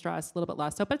emotional distress, a little bit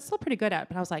less so, but it's still pretty good at.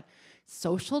 But I was like,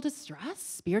 social distress,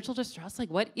 spiritual distress,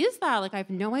 like what is that? Like I have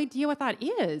no idea what that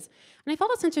is. And I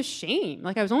felt a sense of shame.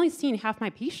 Like I was only seeing half my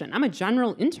patient. I'm a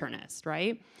general internist,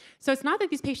 right? So it's not that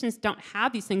these patients don't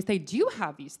have these things, they do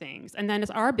have these things. And then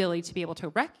it's our ability to be able to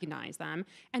recognize them.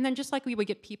 And then just like we would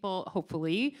get people,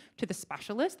 hopefully, to the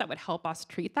specialist that would help us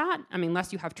treat that. I mean,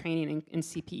 unless you have training in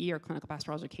CPE or clinical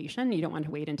pastoral education, you don't want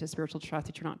to wade into spiritual distress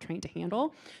that you're not trained to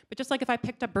handle. But just like if I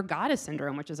picked up Brugada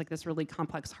syndrome, which is like this really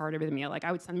complex heart arrhythmia, like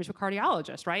I would send them to a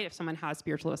cardiologist, right? If someone has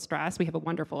spiritual distress, we have a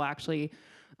wonderful, actually,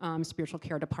 spiritual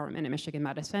care department in Michigan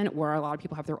Medicine, where a lot of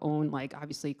people have their own, like,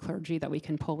 obviously, clergy that we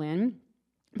can pull in.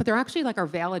 But there actually are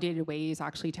validated ways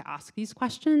actually to ask these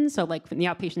questions. So like in the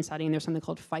outpatient setting, there's something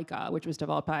called FICA, which was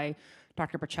developed by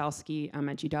Dr. Pachalski at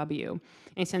GW, and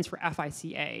it stands for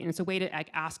FICA. And it's a way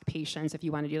to ask patients if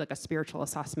you want to do a spiritual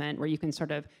assessment where you can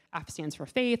sort of, F stands for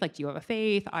faith, do you have a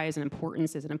faith? I is an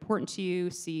importance, is it important to you?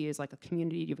 C is a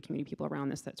community, do you have a community of people around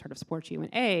this that sort of support you?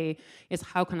 And A is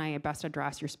how can I best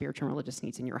address your spiritual and religious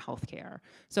needs in your healthcare?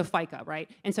 So FICA,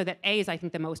 right? And so that A is, I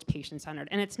think, the most patient-centered.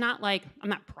 And it's not I'm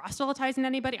not proselytizing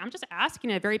anybody, I'm just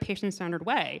asking in a very patient-centered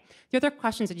way. The other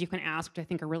questions that you can ask, which I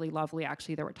think are really lovely,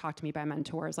 actually, that were taught to me by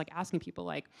mentors, asking people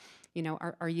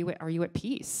are you at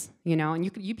peace? And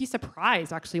you'd be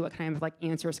surprised actually what kind of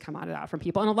answers come out of that from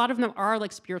people. And a lot of them are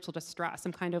spiritual distress.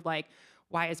 I'm kind of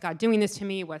why is God doing this to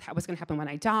me? What's going to happen when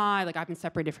I die? I've been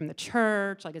separated from the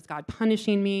church. Is God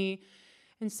punishing me?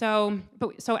 And so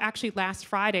actually last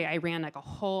Friday, I ran a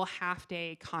whole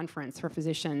half-day conference for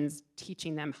physicians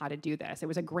teaching them how to do this. It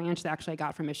was a grant that actually I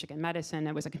got from Michigan Medicine.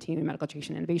 It was a continuing medical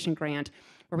education innovation grant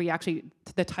where we actually,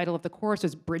 the title of the course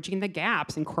was Bridging the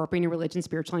Gaps, Incorporating Religion,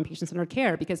 Spiritual, and Patient-Centered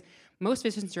Care, because most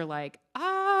physicians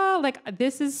are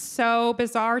this is so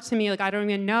bizarre to me, I don't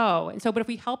even know. And so, but if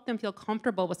we help them feel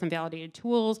comfortable with some validated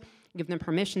tools, give them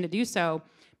permission to do so,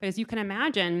 but as you can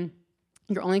imagine,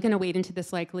 you're only going to wade into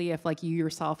this likely if you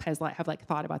yourself have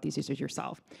thought about these issues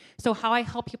yourself. So how I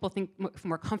help people think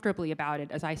more comfortably about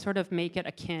it is I sort of make it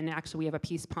akin, actually we have a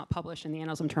piece published in the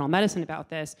Annals of Internal Medicine about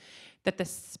this, that the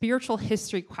spiritual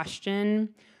history question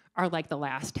are the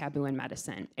last taboo in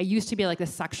medicine. It used to be the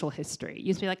sexual history. It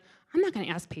used to be I'm not going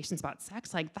to ask patients about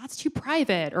sex, that's too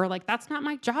private, or that's not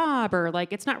my job, or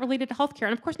it's not related to healthcare.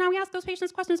 And of course now we ask those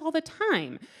patients questions all the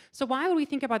time. So why would we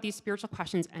think about these spiritual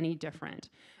questions any different?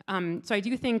 So I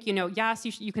do think, yes,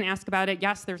 you can ask about it.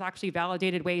 Yes, there's actually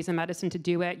validated ways in medicine to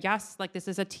do it. Yes, this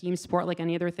is a team sport like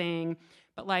any other thing.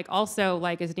 But also,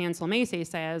 as Dan Solmese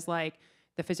says,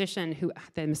 the physician who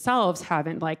themselves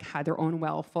haven't had their own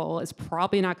well full is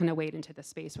probably not going to wade into the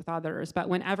space with others. But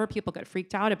whenever people get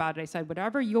freaked out about it, I said,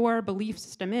 whatever your belief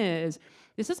system is,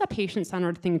 this is a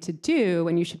patient-centered thing to do,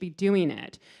 and you should be doing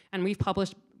it. And we've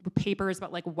published papers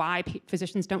about why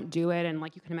physicians don't do it, and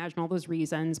you can imagine all those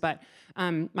reasons. But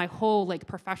my whole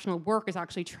professional work is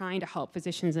actually trying to help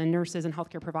physicians and nurses and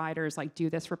healthcare providers do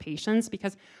this for patients,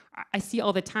 because I see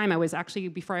all the time. I was actually,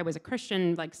 before I was a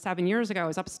Christian, 7 years ago, I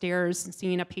was upstairs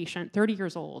seeing a patient, 30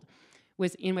 years old,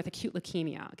 was in with acute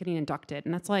leukemia, getting inducted,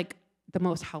 and that's the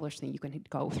most hellish thing you can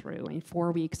go through.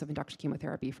 4 weeks of induction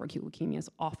chemotherapy for acute leukemia is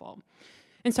awful.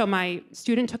 And so my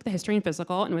student took the history and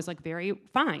physical and was very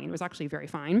fine. It was actually very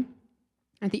fine.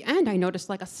 At the end, I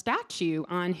noticed a statue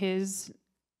on his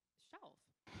shelf,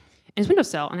 in his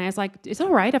windowsill. And I was is it all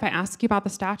right if I ask you about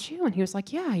the statue? And he was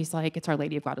yeah. He's it's Our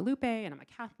Lady of Guadalupe, and I'm a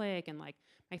Catholic, and my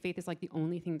faith is the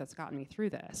only thing that's gotten me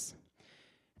through this.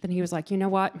 Then he was you know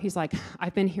what? He's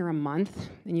I've been here a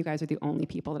month, and you guys are the only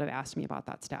people that have asked me about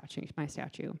that statue, my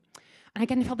statue. And I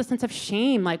again felt a sense of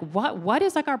shame, what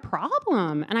is our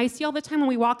problem? And I see all the time when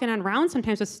we walk in on rounds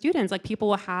sometimes with students, people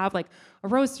will have a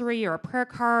rosary or a prayer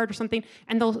card or something,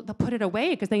 and they'll put it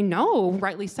away because they know,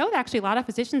 rightly so, that actually a lot of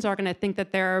physicians are going to think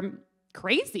that they're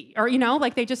crazy, or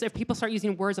they just, if people start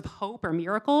using words of hope or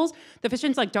miracles, the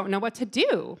physicians don't know what to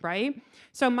do, right?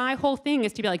 So my whole thing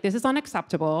is to be this is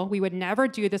unacceptable. We would never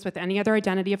do this with any other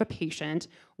identity of a patient.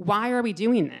 Why are we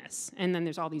doing this? And then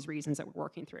there's all these reasons that we're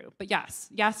working through. But yes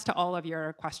to all of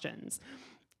your questions.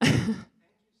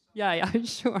 Yeah,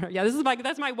 sure. Yeah, this is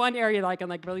that's my one area that I can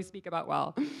really speak about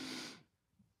well.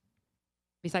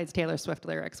 Besides Taylor Swift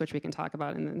lyrics, which we can talk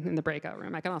about in the breakout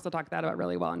room. I can also talk that about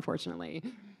really well, unfortunately.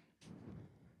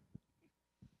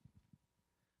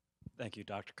 Thank you,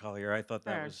 Dr. Collier. I thought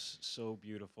that was so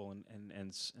beautiful and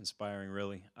inspiring,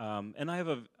 really. And I have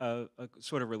a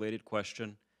sort of related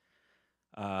question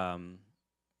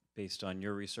based on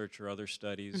your research or other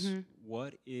studies. Mm-hmm.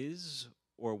 What is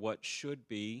or what should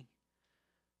be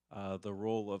the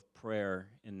role of prayer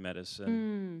in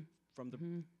medicine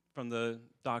from the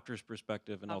doctor's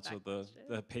perspective and also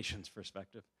the patient's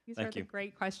perspective? These are the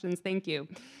great questions. Thank you.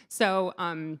 So,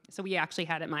 so we actually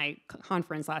had at my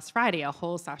conference last Friday a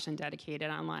whole session dedicated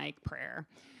on prayer,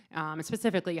 and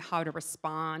specifically how to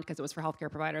respond, because it was for healthcare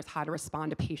providers, how to respond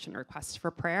to patient requests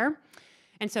for prayer.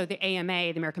 And so the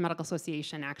AMA, the American Medical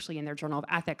Association, actually in their Journal of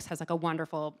Ethics has a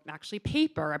wonderful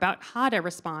paper about how to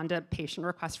respond to patient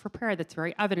requests for prayer that's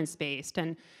very evidence-based.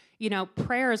 And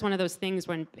prayer is one of those things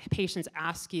when patients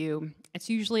ask you, it's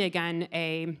usually, again,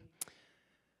 a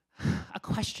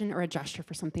question or a gesture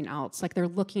for something else. They're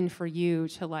looking for you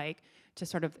to to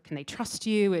sort of, can they trust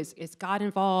you? Is God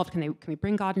involved? Can we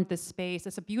bring God into this space?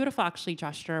 It's a beautiful, actually,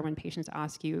 gesture when patients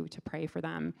ask you to pray for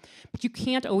them. But you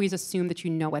can't always assume that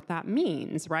you know what that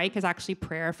means, right? Because actually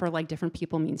prayer for like different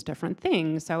people means different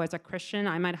things. So as a Christian,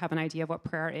 I might have an idea of what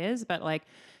prayer is, but like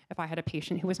if I had a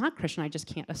patient who was not Christian, I just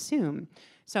can't assume.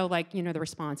 So like, the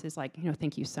response is like,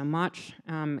 thank you so much.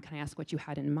 Can I ask what you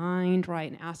had in mind,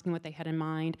 right? And asking what they had in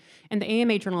mind. And the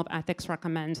AMA Journal of Ethics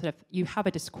recommends that if you have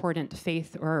a discordant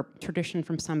faith or tradition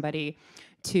from somebody,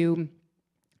 to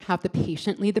have the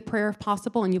patient lead the prayer if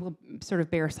possible, and you will sort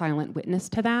of bear silent witness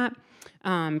to that,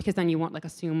 because then you won't like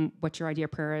assume what your idea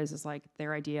of prayer is like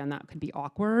their idea, and that could be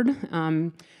awkward.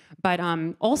 But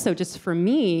also, just for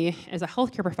me as a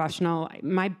healthcare professional,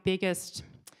 my biggest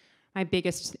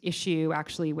issue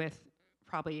actually with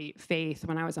probably faith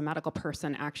when I was a medical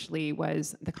person actually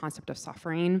was the concept of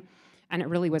suffering. And it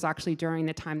really was actually during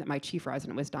the time that my chief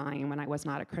resident was dying, when I was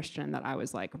not a Christian, that I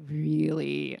was like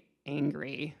really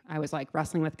angry. I was like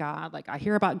wrestling with God. Like, I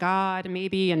hear about God and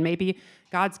maybe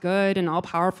God's good and all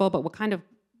powerful, but what kind of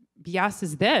BS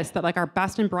is this? That like our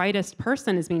best and brightest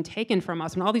person is being taken from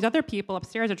us, and all these other people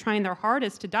upstairs are trying their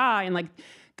hardest to die, and like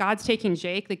God's taking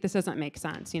Jake. Like, this doesn't make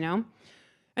sense,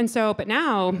 And so, but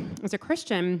now as a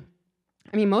Christian,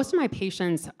 I mean, most of my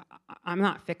patients, I'm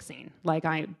not fixing. Like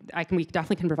we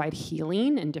definitely can provide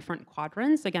healing in different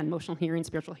quadrants. Again, emotional healing,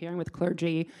 spiritual healing with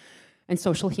clergy, and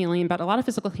social healing. But a lot of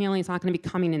physical healing is not going to be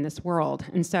coming in this world.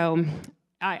 And so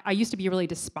I used to be really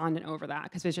despondent over that,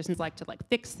 because physicians like to like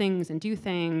fix things and do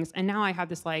things. And now I have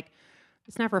this like,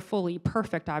 it's never fully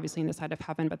perfect, obviously, in this side of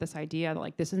heaven, but this idea that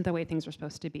like this isn't the way things are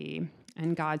supposed to be.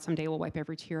 And God someday will wipe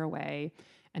every tear away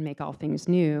and make all things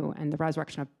new. And the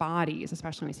resurrection of bodies,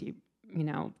 especially when I see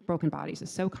broken bodies,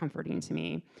 is so comforting to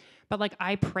me. But like,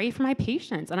 I pray for my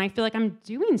patients, and I feel like I'm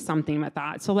doing something with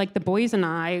that. So like the boys and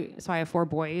I have 4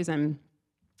 boys, and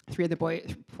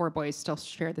 4 boys still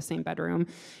share the same bedroom.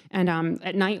 And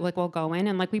at night, like we'll go in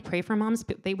and like we pray for mom's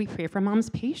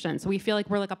patients. So we feel like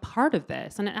we're like a part of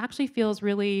this, and it actually feels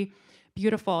really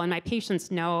beautiful. And my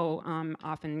patients know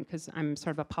often, because I'm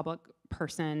sort of a public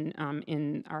person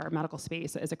in our medical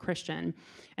space as a Christian,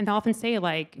 and they'll often say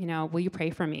like, will you pray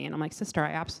for me? And I'm like, sister,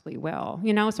 I absolutely will.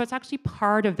 So it's actually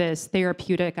part of this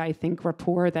therapeutic, I think,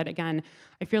 rapport that, again,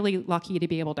 I feel really lucky to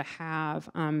be able to have.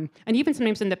 And even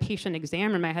sometimes in the patient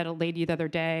exam room, I had a lady the other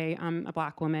day, a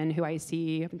Black woman who I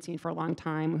haven't seen for a long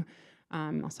time.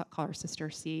 I'll call her Sister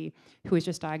C, who was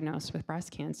just diagnosed with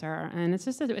breast cancer. And it's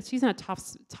just, she's in a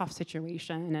tough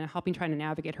situation, and helping trying to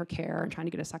navigate her care and trying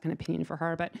to get a second opinion for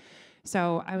her. But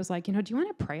so I was like, do you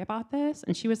want to pray about this?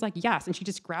 And she was like, yes. And she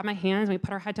just grabbed my hands, and we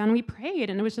put our head down and we prayed.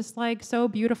 And it was just like so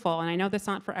beautiful. And I know that's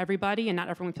not for everybody, and not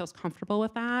everyone feels comfortable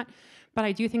with that. But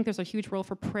I do think there's a huge role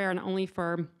for prayer, not only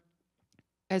for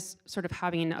as sort of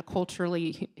having a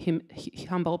culturally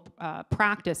humble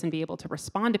practice and be able to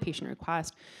respond to patient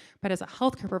requests, but as a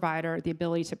healthcare provider, the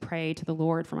ability to pray to the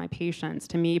Lord for my patients,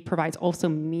 to me, provides also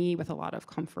me with a lot of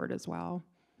comfort as well.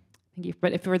 Thank you.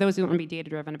 But for those who want to be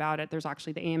data-driven about it, there's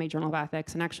actually the AMA Journal of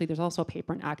Ethics, and actually there's also a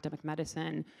paper in Academic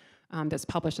Medicine that's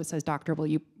published that says, doctor, will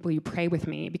you pray with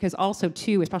me? Because also,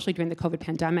 too, especially during the COVID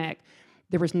pandemic,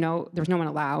 there was no one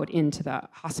allowed into the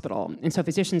hospital. And so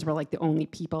physicians were like the only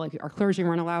people, like our clergy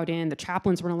weren't allowed in, the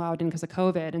chaplains weren't allowed in because of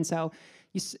COVID. And so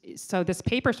this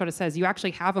paper sort of says you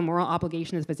actually have a moral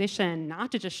obligation as a physician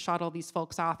not to just shuttle these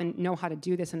folks off and know how to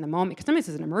do this in the moment, because sometimes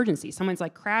it's an emergency. Someone's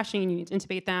like crashing, you need to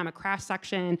intubate them, a crash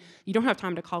section, you don't have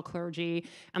time to call clergy,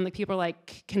 and like people are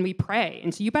like, can we pray?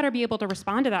 And so you better be able to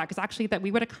respond to that, because actually that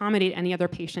we would accommodate any other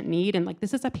patient need, and like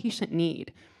this is a patient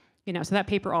need. So that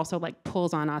paper also like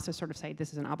pulls on us to sort of say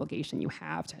this is an obligation you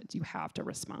have to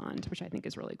respond, which I think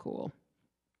is really cool.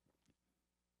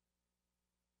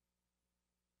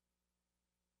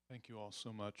 Thank you all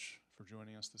so much for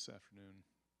joining us this afternoon.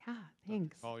 Yeah,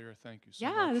 thanks. Dr. Collier, thank you so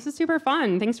much. Yeah, this is super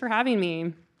fun. Thanks for having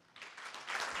me.